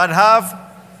 but have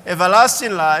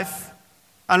everlasting life.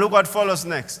 And look what follows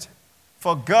next.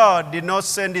 For God did not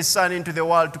send his Son into the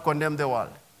world to condemn the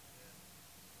world,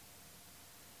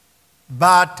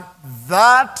 but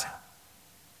that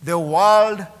the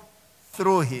world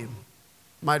through him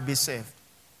might be saved.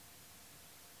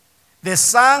 The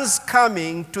Son's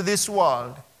coming to this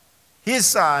world, his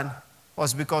Son,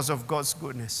 was because of God's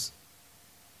goodness.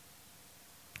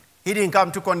 He didn't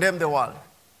come to condemn the world.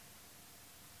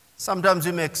 Sometimes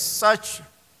we make such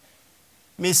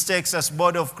mistakes as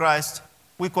body of Christ,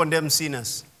 we condemn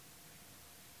sinners.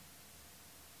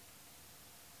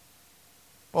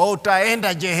 Oh,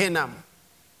 utaenda Jehannam.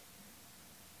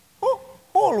 Who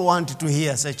will want to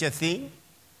hear such a thing?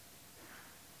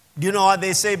 Do you know what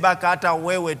they say back, hata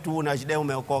wewe tu unajidai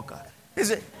umeokoka?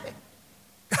 Is it?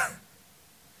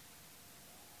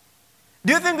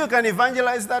 Do you think you can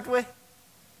evangelize that way?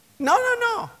 No.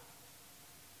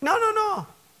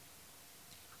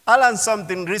 I learned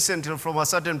something recently from a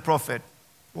certain prophet,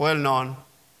 well known.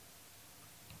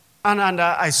 And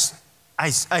I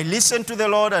listened to the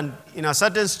Lord, and in a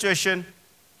certain situation,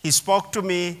 he spoke to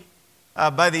me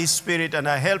by the Spirit, and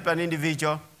I helped an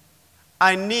individual.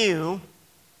 I knew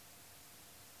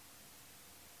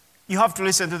you have to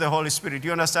listen to the Holy Spirit.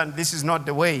 You understand? This is not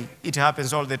the way it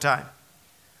happens all the time.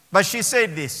 But she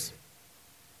said this.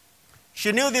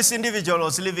 She knew this individual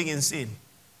was living in sin.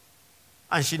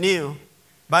 And she knew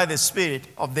by the Spirit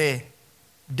of the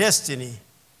destiny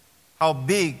how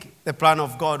big the plan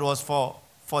of God was for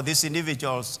this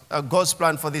individual's, God's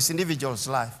plan for this individual's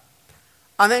life.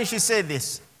 And then she said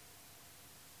this.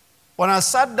 When I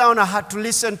sat down, I had to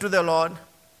listen to the Lord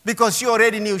because she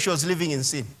already knew she was living in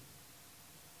sin.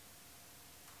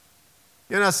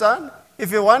 You understand?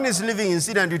 If one is living in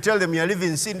sin and you tell them you're living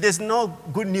in sin, there's no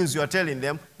good news you are telling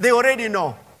them. They already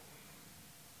know.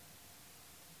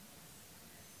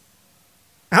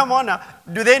 Come on now.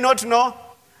 Do they not know?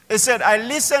 He said, I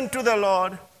listened to the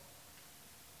Lord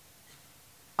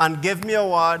and gave me a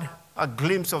word, a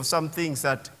glimpse of some things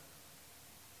that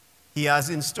he has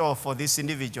in store for this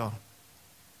individual.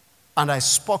 And I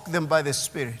spoke them by the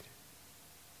Spirit.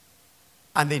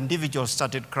 And the individual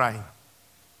started crying.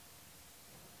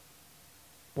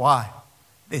 Why?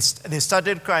 They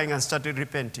started crying and started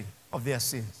repenting of their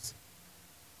sins.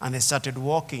 And they started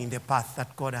walking in the path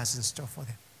that God has in store for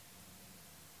them.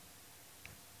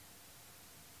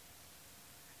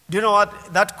 Do you know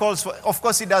what that calls for? Of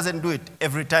course, he doesn't do it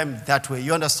every time that way.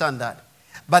 You understand that?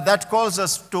 But that calls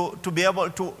us to be able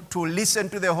to listen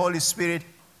to the Holy Spirit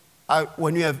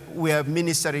when we are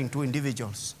ministering to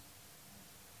individuals.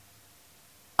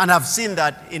 And I've seen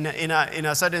that in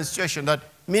a certain situation, that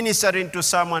ministering to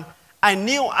someone, I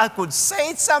knew I could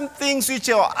say some things which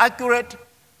are accurate,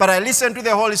 but I listened to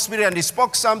the Holy Spirit and he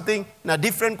spoke something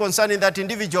different concerning that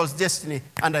individual's destiny,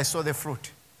 and I saw the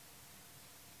fruit.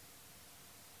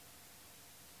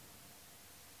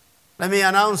 Let me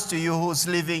announce to you who's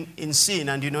living in sin,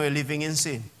 and you know you're living in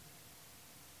sin.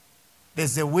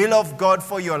 There's the will of God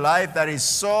for your life that is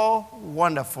so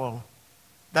wonderful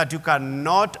that you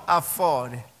cannot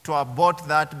afford to abort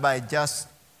that by just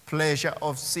pleasure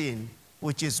of sin,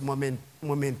 which is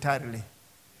momentarily.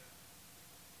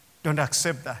 Don't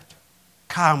accept that.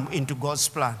 Come into God's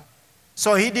plan.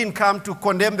 So he didn't come to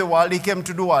condemn the world. He came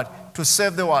to do what? To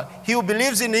save the world. He who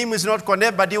believes in him is not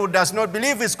condemned, but he who does not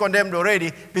believe is condemned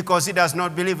already, because he does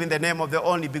not believe in the name of the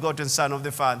only begotten Son of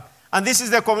the Father. And this is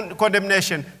the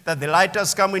condemnation, that the light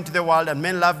has come into the world, and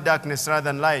men love darkness rather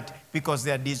than light, because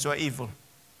their deeds were evil.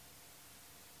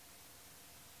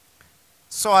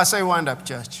 So as I wind up,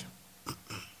 church,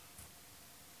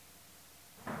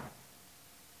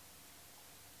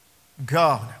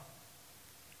 God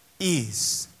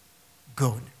is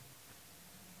good.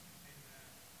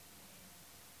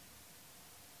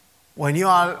 When you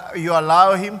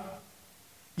allow him,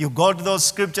 you go to those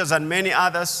scriptures and many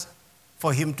others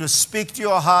for him to speak to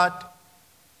your heart.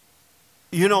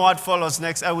 You know what follows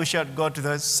next? I wish I'd go to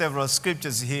the several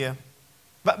scriptures here.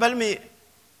 But let me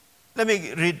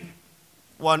read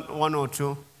one or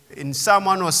two. In Psalm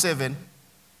 107,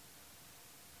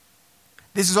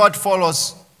 this is what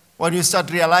follows when you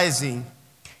start realizing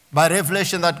by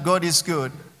revelation that God is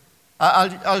good.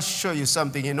 I'll show you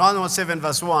something. In 107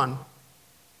 verse 1,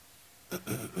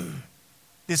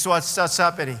 this is what starts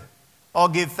happening. Oh,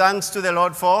 give thanks to the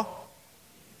Lord, for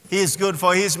he is good,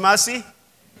 for his mercy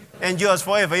endures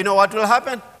forever. You know what will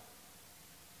happen?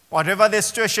 Whatever the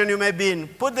situation you may be in,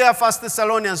 put there 1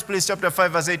 Thessalonians, please, chapter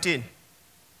 5, verse 18.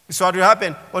 This is what will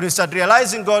happen. When you start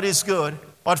realizing God is good,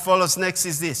 what follows next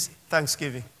is this: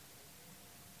 thanksgiving.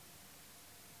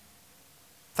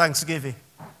 Thanksgiving.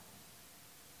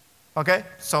 Okay?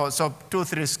 So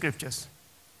 2-3 scriptures.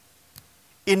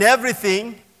 In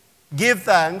everything, give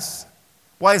thanks.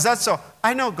 Why is that so?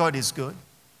 I know God is good.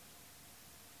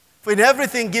 For in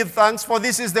everything, give thanks, for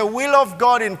this is the will of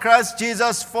God in Christ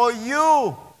Jesus for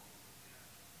you.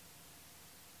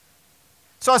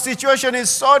 So a situation is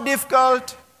so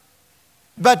difficult,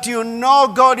 but you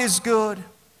know God is good.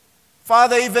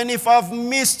 Father, even if I've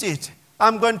missed it,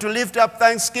 I'm going to lift up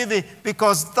thanksgiving,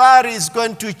 because that is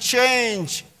going to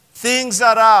change things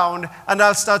around, and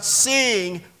I'll start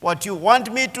seeing what you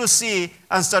want me to see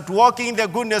and start walking in the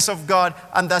goodness of God,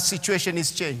 and that situation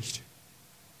is changed.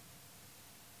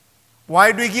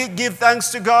 Why do we give thanks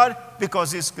to God?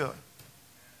 Because he's good.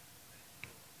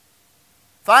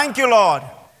 Thank you, Lord.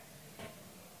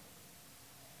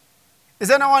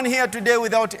 Is anyone here today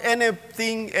without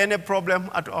anything, any problem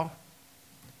at all?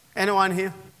 Anyone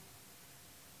here?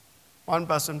 One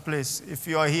person, please. If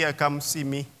you are here, come see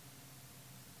me.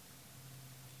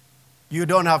 You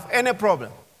don't have any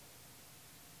problem.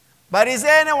 But is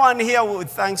anyone here with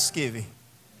thanksgiving?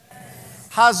 Yes.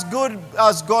 Has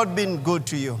God been good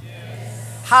to you?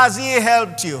 Yes. Has he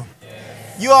helped you?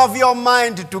 Yes. You have your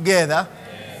mind together.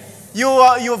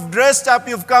 Yes. You've dressed up,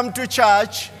 you've come to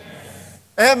church. Yes.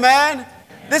 Amen?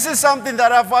 Yes. This is something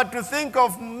that I've had to think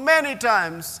of many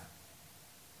times.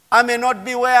 I may not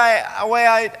be where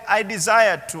I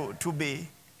desire to be,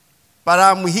 but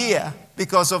I'm here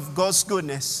because of God's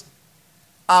goodness.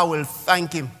 I will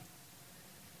thank him.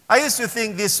 I used to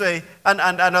think this way, and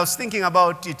I was thinking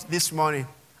about it this morning.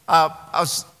 I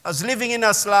was living in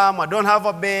a slum. I don't have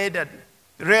a bed,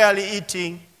 rarely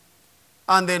eating.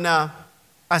 And then I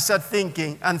started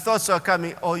thinking, and thoughts were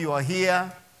coming, oh, you are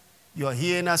here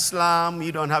in a slum,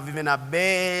 you don't have even a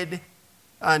bed,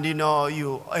 and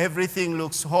everything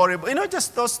looks horrible.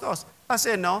 Just those thoughts. I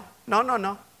said, no.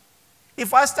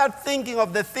 If I start thinking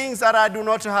of the things that I do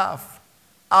not have,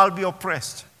 I'll be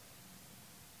oppressed.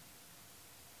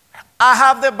 I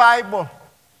have the Bible.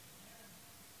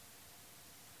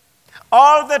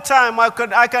 All the time,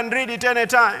 I can read it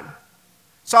anytime.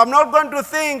 So I'm not going to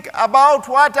think about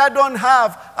what I don't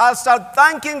have. I'll start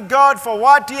thanking God for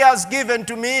what he has given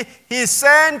to me. He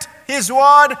sent his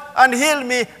word and healed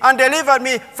me and delivered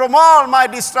me from all my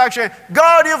distraction.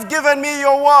 God, you've given me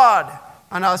your word.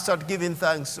 And I'll start giving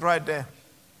thanks right there.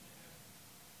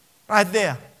 Right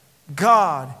there.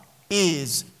 God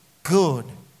is good.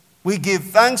 We give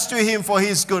thanks to him for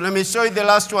his good. Let me show you the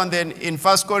last one then in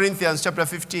 1 Corinthians chapter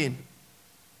 15.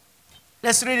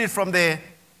 Let's read it from the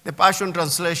Passion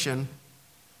Translation.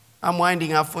 I'm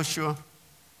winding up for sure.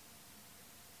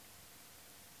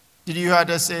 Did you hear what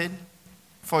I said?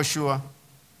 For sure.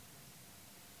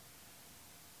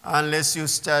 Unless you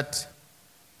start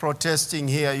protesting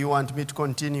here, you want me to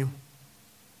continue.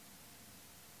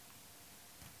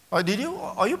 Or did you?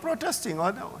 Are you protesting?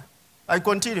 Or no? I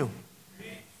continue.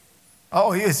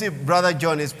 Oh, you see, Brother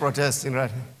John is protesting right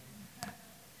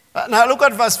here. Now look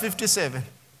at verse 57.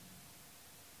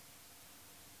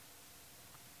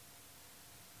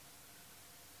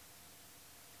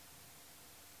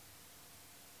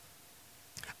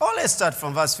 Oh, let's start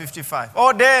from verse 55.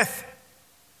 Oh, death.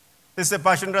 This is the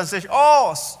Passion Translation.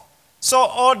 Oh,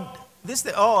 so,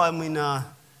 the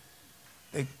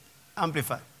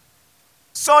Amplified.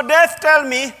 So death, tell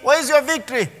me, where is your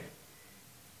victory?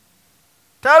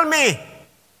 Tell me.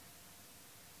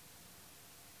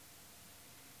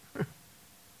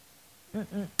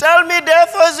 Tell me,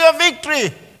 death, where is your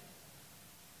victory?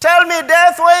 Tell me,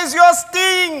 death, where is your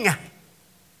sting?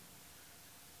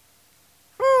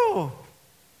 Whew.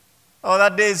 Oh,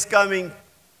 that day is coming.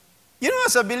 You know,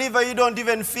 as a believer, you don't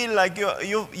even feel like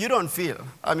you don't feel.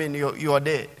 I mean, you are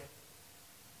dead.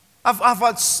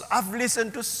 I've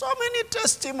listened to so many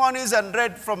testimonies and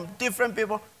read from different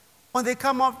people. When they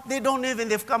come out,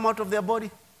 they've come out of their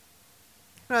body.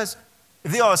 Whereas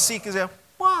if they are sick, they say,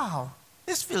 wow,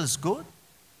 this feels good.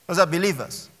 Those are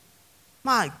believers.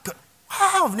 My God,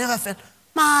 wow, I've never felt,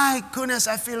 my goodness,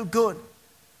 I feel good.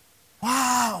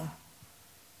 Wow.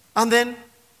 And then,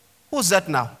 who's that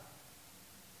now?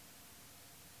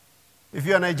 If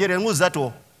you're Nigerian, who's that?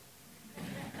 Oh?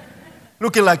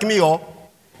 Looking like me, oh?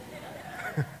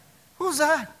 Who's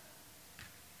that?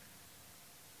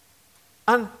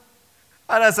 And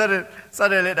I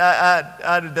suddenly I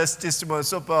had this testimony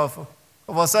so powerful.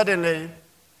 Of a sudden, lady,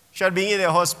 she had been in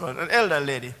the hospital, an elder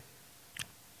lady.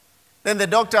 Then the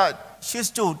doctor, she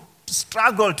used to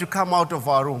struggle to come out of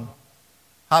her room,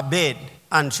 her bed,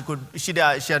 and she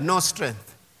had no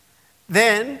strength.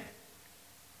 Then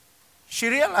she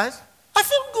realized, I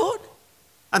feel good.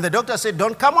 And the doctor said,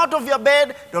 don't come out of your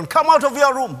bed, don't come out of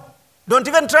your room. Don't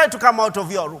even try to come out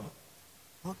of your room.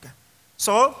 Okay.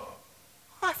 So,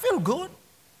 I feel good.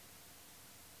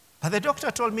 But the doctor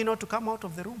told me not to come out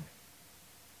of the room.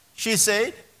 She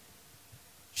said,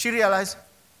 she realized,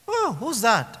 oh, who's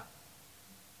that?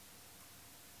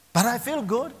 But I feel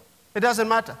good. It doesn't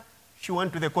matter. She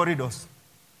went to the corridors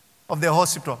of the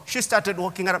hospital. She started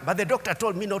walking around, but the doctor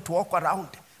told me not to walk around.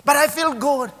 But I feel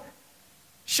good.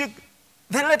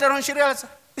 Then later on she realized,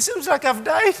 it seems like I've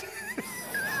died.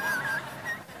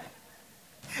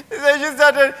 So she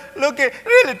started looking,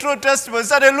 really true testimony,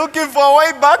 started looking for a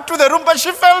way back to the room, but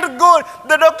she felt good.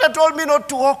 The doctor told me not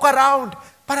to walk around,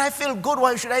 but I feel good.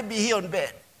 Why should I be here on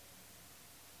bed?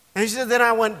 And she said, then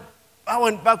I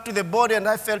went back to the body and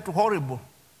I felt horrible.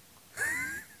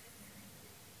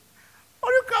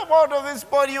 When you come out of this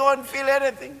body, you won't feel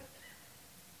anything.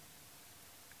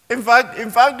 In fact,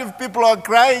 if people are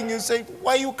crying, you say,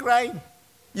 why are you crying?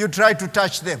 You try to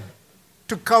touch them,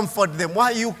 to comfort them.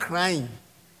 Why are you crying?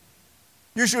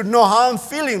 You should know how I'm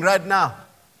feeling right now.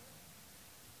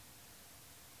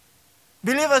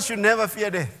 Believers should never fear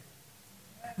death.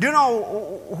 Do you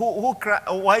know who cry,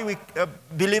 why we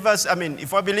believers,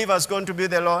 if our believers going to be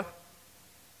the Lord,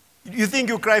 you think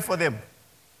you cry for them?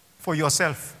 For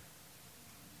yourself.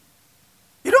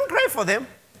 You don't cry for them.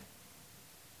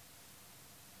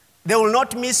 They will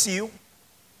not miss you.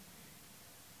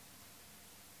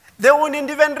 They wouldn't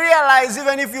even realize,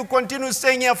 even if you continue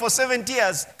staying here for 70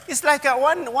 years, it's like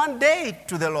one day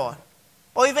to the Lord,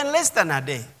 or even less than a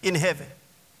day in heaven.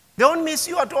 They won't miss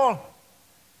you at all.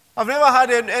 I've never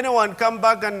had anyone come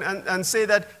back and say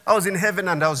that I was in heaven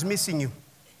and I was missing you.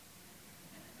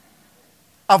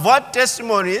 I've heard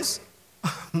testimonies,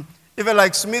 even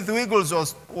like Smith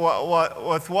Wigglesworth's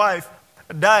wife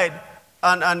died,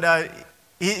 and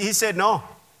he said, no,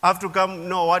 I have to come.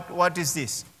 No, what is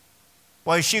this?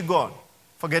 Why is she gone?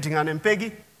 Forgetting her name,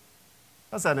 Peggy?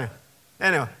 What's her name?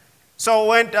 Anyway, so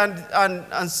went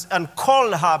and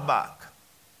called her back.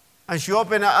 And she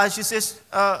opened her eyes, she says,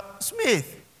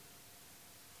 Smith,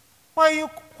 why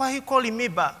are you calling me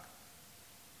back?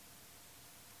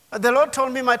 The Lord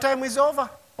told me my time is over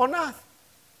on earth.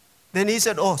 Then he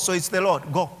said, oh, so it's the Lord,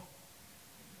 go.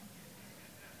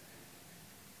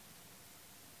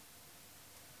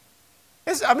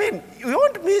 Yes, you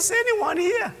won't miss anyone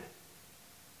here.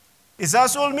 It's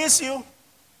us who will miss you.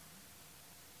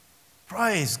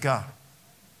 Praise God.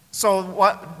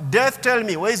 So, death, tell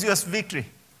me, where is your victory?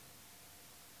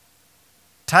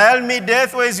 Tell me,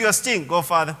 death, where is your sting? Go,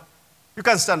 Father. You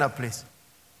can stand up, please.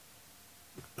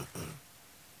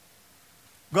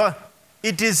 Go.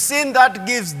 It is sin that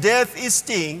gives death its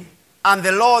sting, and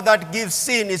the law that gives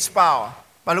sin its power.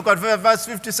 But look at verse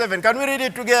 57. Can we read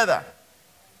it together?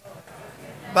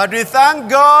 But we thank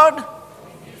God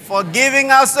for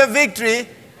giving us the victory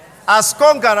as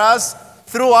conquerors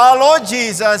through our Lord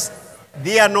Jesus,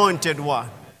 the Anointed One.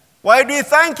 Why do we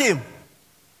thank Him?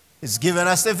 He's given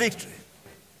us the victory.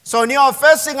 So when you are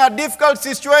facing a difficult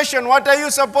situation, what are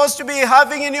you supposed to be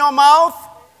having in your mouth?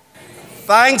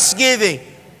 Thanksgiving.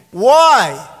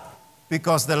 Why?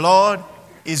 Because the Lord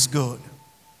is good.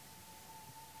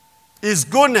 His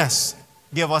goodness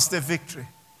gave us the victory.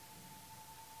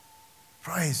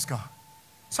 Praise God.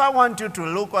 So I want you to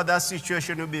look at that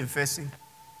situation you've been facing.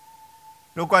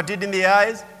 Look at it in the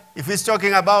eyes. If he's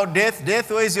talking about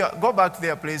death, where is your... Go back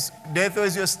there, please. Death, where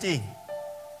is your sting?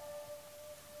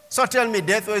 So tell me,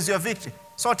 death, where is your victory?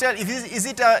 So tell, is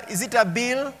it a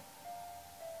bill?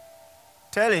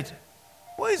 Tell it.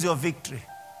 Where is your victory?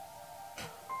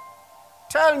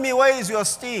 Tell me, where is your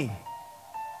sting?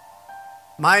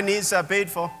 My needs are paid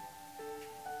for.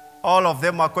 All of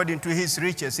them according to His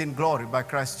riches in glory by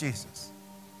Christ Jesus.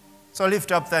 So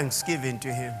lift up thanksgiving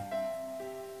to Him.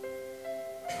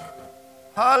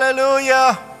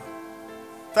 Hallelujah.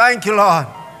 Thank you, Lord.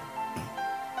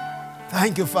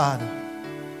 Thank you, Father.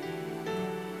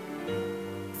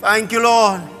 Thank you,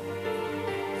 Lord.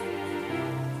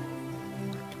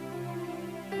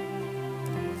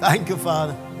 Thank you,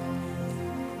 Father.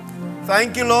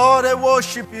 Thank you, Lord. I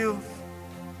worship you.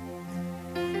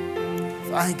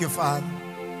 Thank you, Father.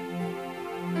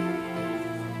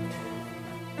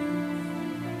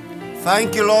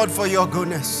 Thank you, Lord, for your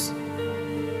goodness.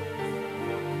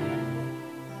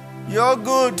 You're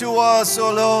good to us,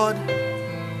 oh Lord.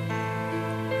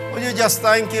 Will you just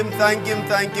thank Him, thank Him,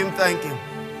 thank Him, thank Him.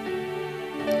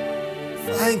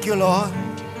 Thank you, Lord.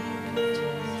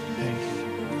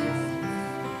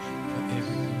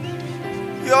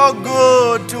 You're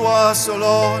good to us, oh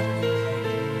Lord.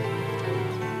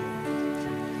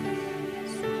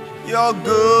 You're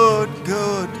good,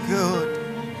 good,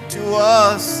 good to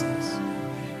us.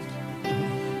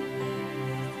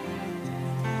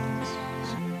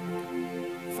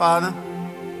 Father,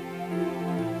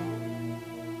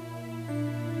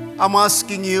 I'm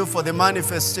asking you for the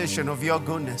manifestation of your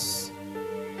goodness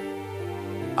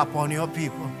upon your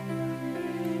people,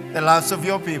 the lives of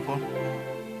your people.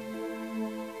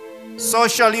 So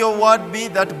shall your word be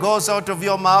that goes out of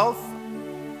your mouth.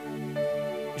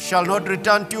 It shall not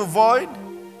return to you void,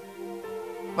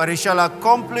 but it shall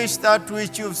accomplish that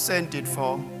which you've sent it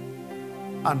for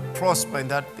and prosper in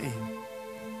that thing.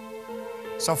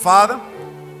 So, Father,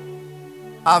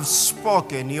 I've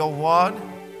spoken your word.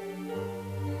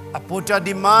 I put a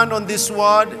demand on this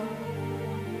word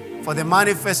for the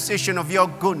manifestation of your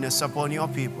goodness upon your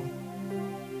people.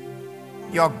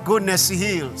 Your goodness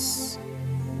heals.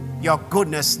 Your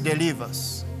goodness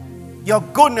delivers. Your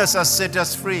goodness has set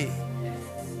us free.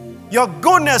 Your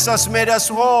goodness has made us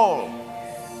whole.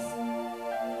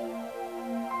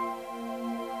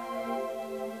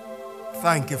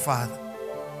 Thank you, Father.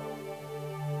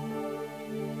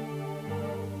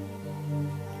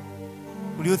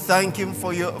 Will you thank Him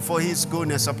for His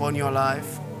goodness upon your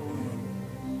life?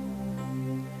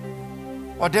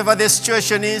 Whatever the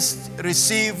situation is,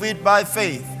 receive it by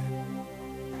faith.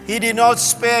 He did not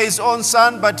spare His own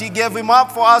Son, but He gave Him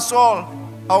up for us all.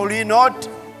 How will He not,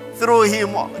 through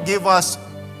Him, give us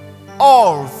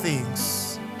all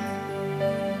things?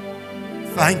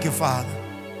 Thank you, Father.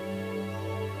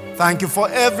 Thank you for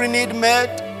every need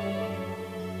met.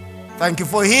 Thank you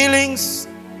for healings.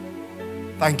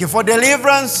 Thank you for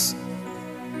deliverance.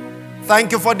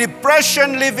 Thank you for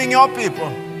depression leaving your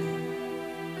people.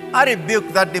 I rebuke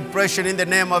that depression in the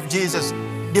name of Jesus.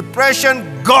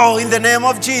 Depression, go in the name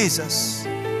of Jesus.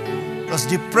 Those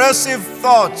depressive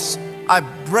thoughts, I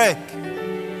break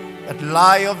that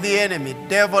lie of the enemy.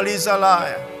 Devil is a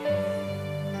liar.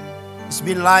 He's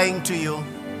been lying to you.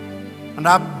 And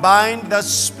I bind that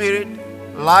spirit,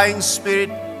 lying spirit,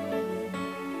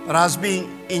 that has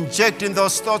been injecting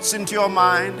those thoughts into your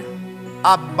mind.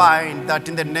 I bind that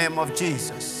in the name of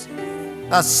Jesus.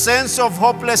 That sense of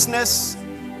hopelessness,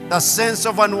 that sense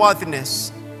of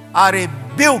unworthiness, I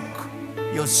rebuke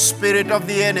your spirit of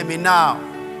the enemy now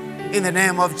in the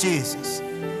name of Jesus.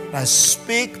 I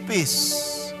speak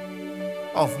peace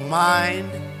of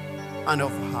mind and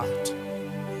of heart.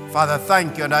 Father,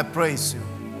 thank you and I praise you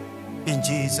in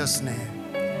Jesus'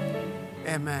 name.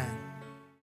 Amen.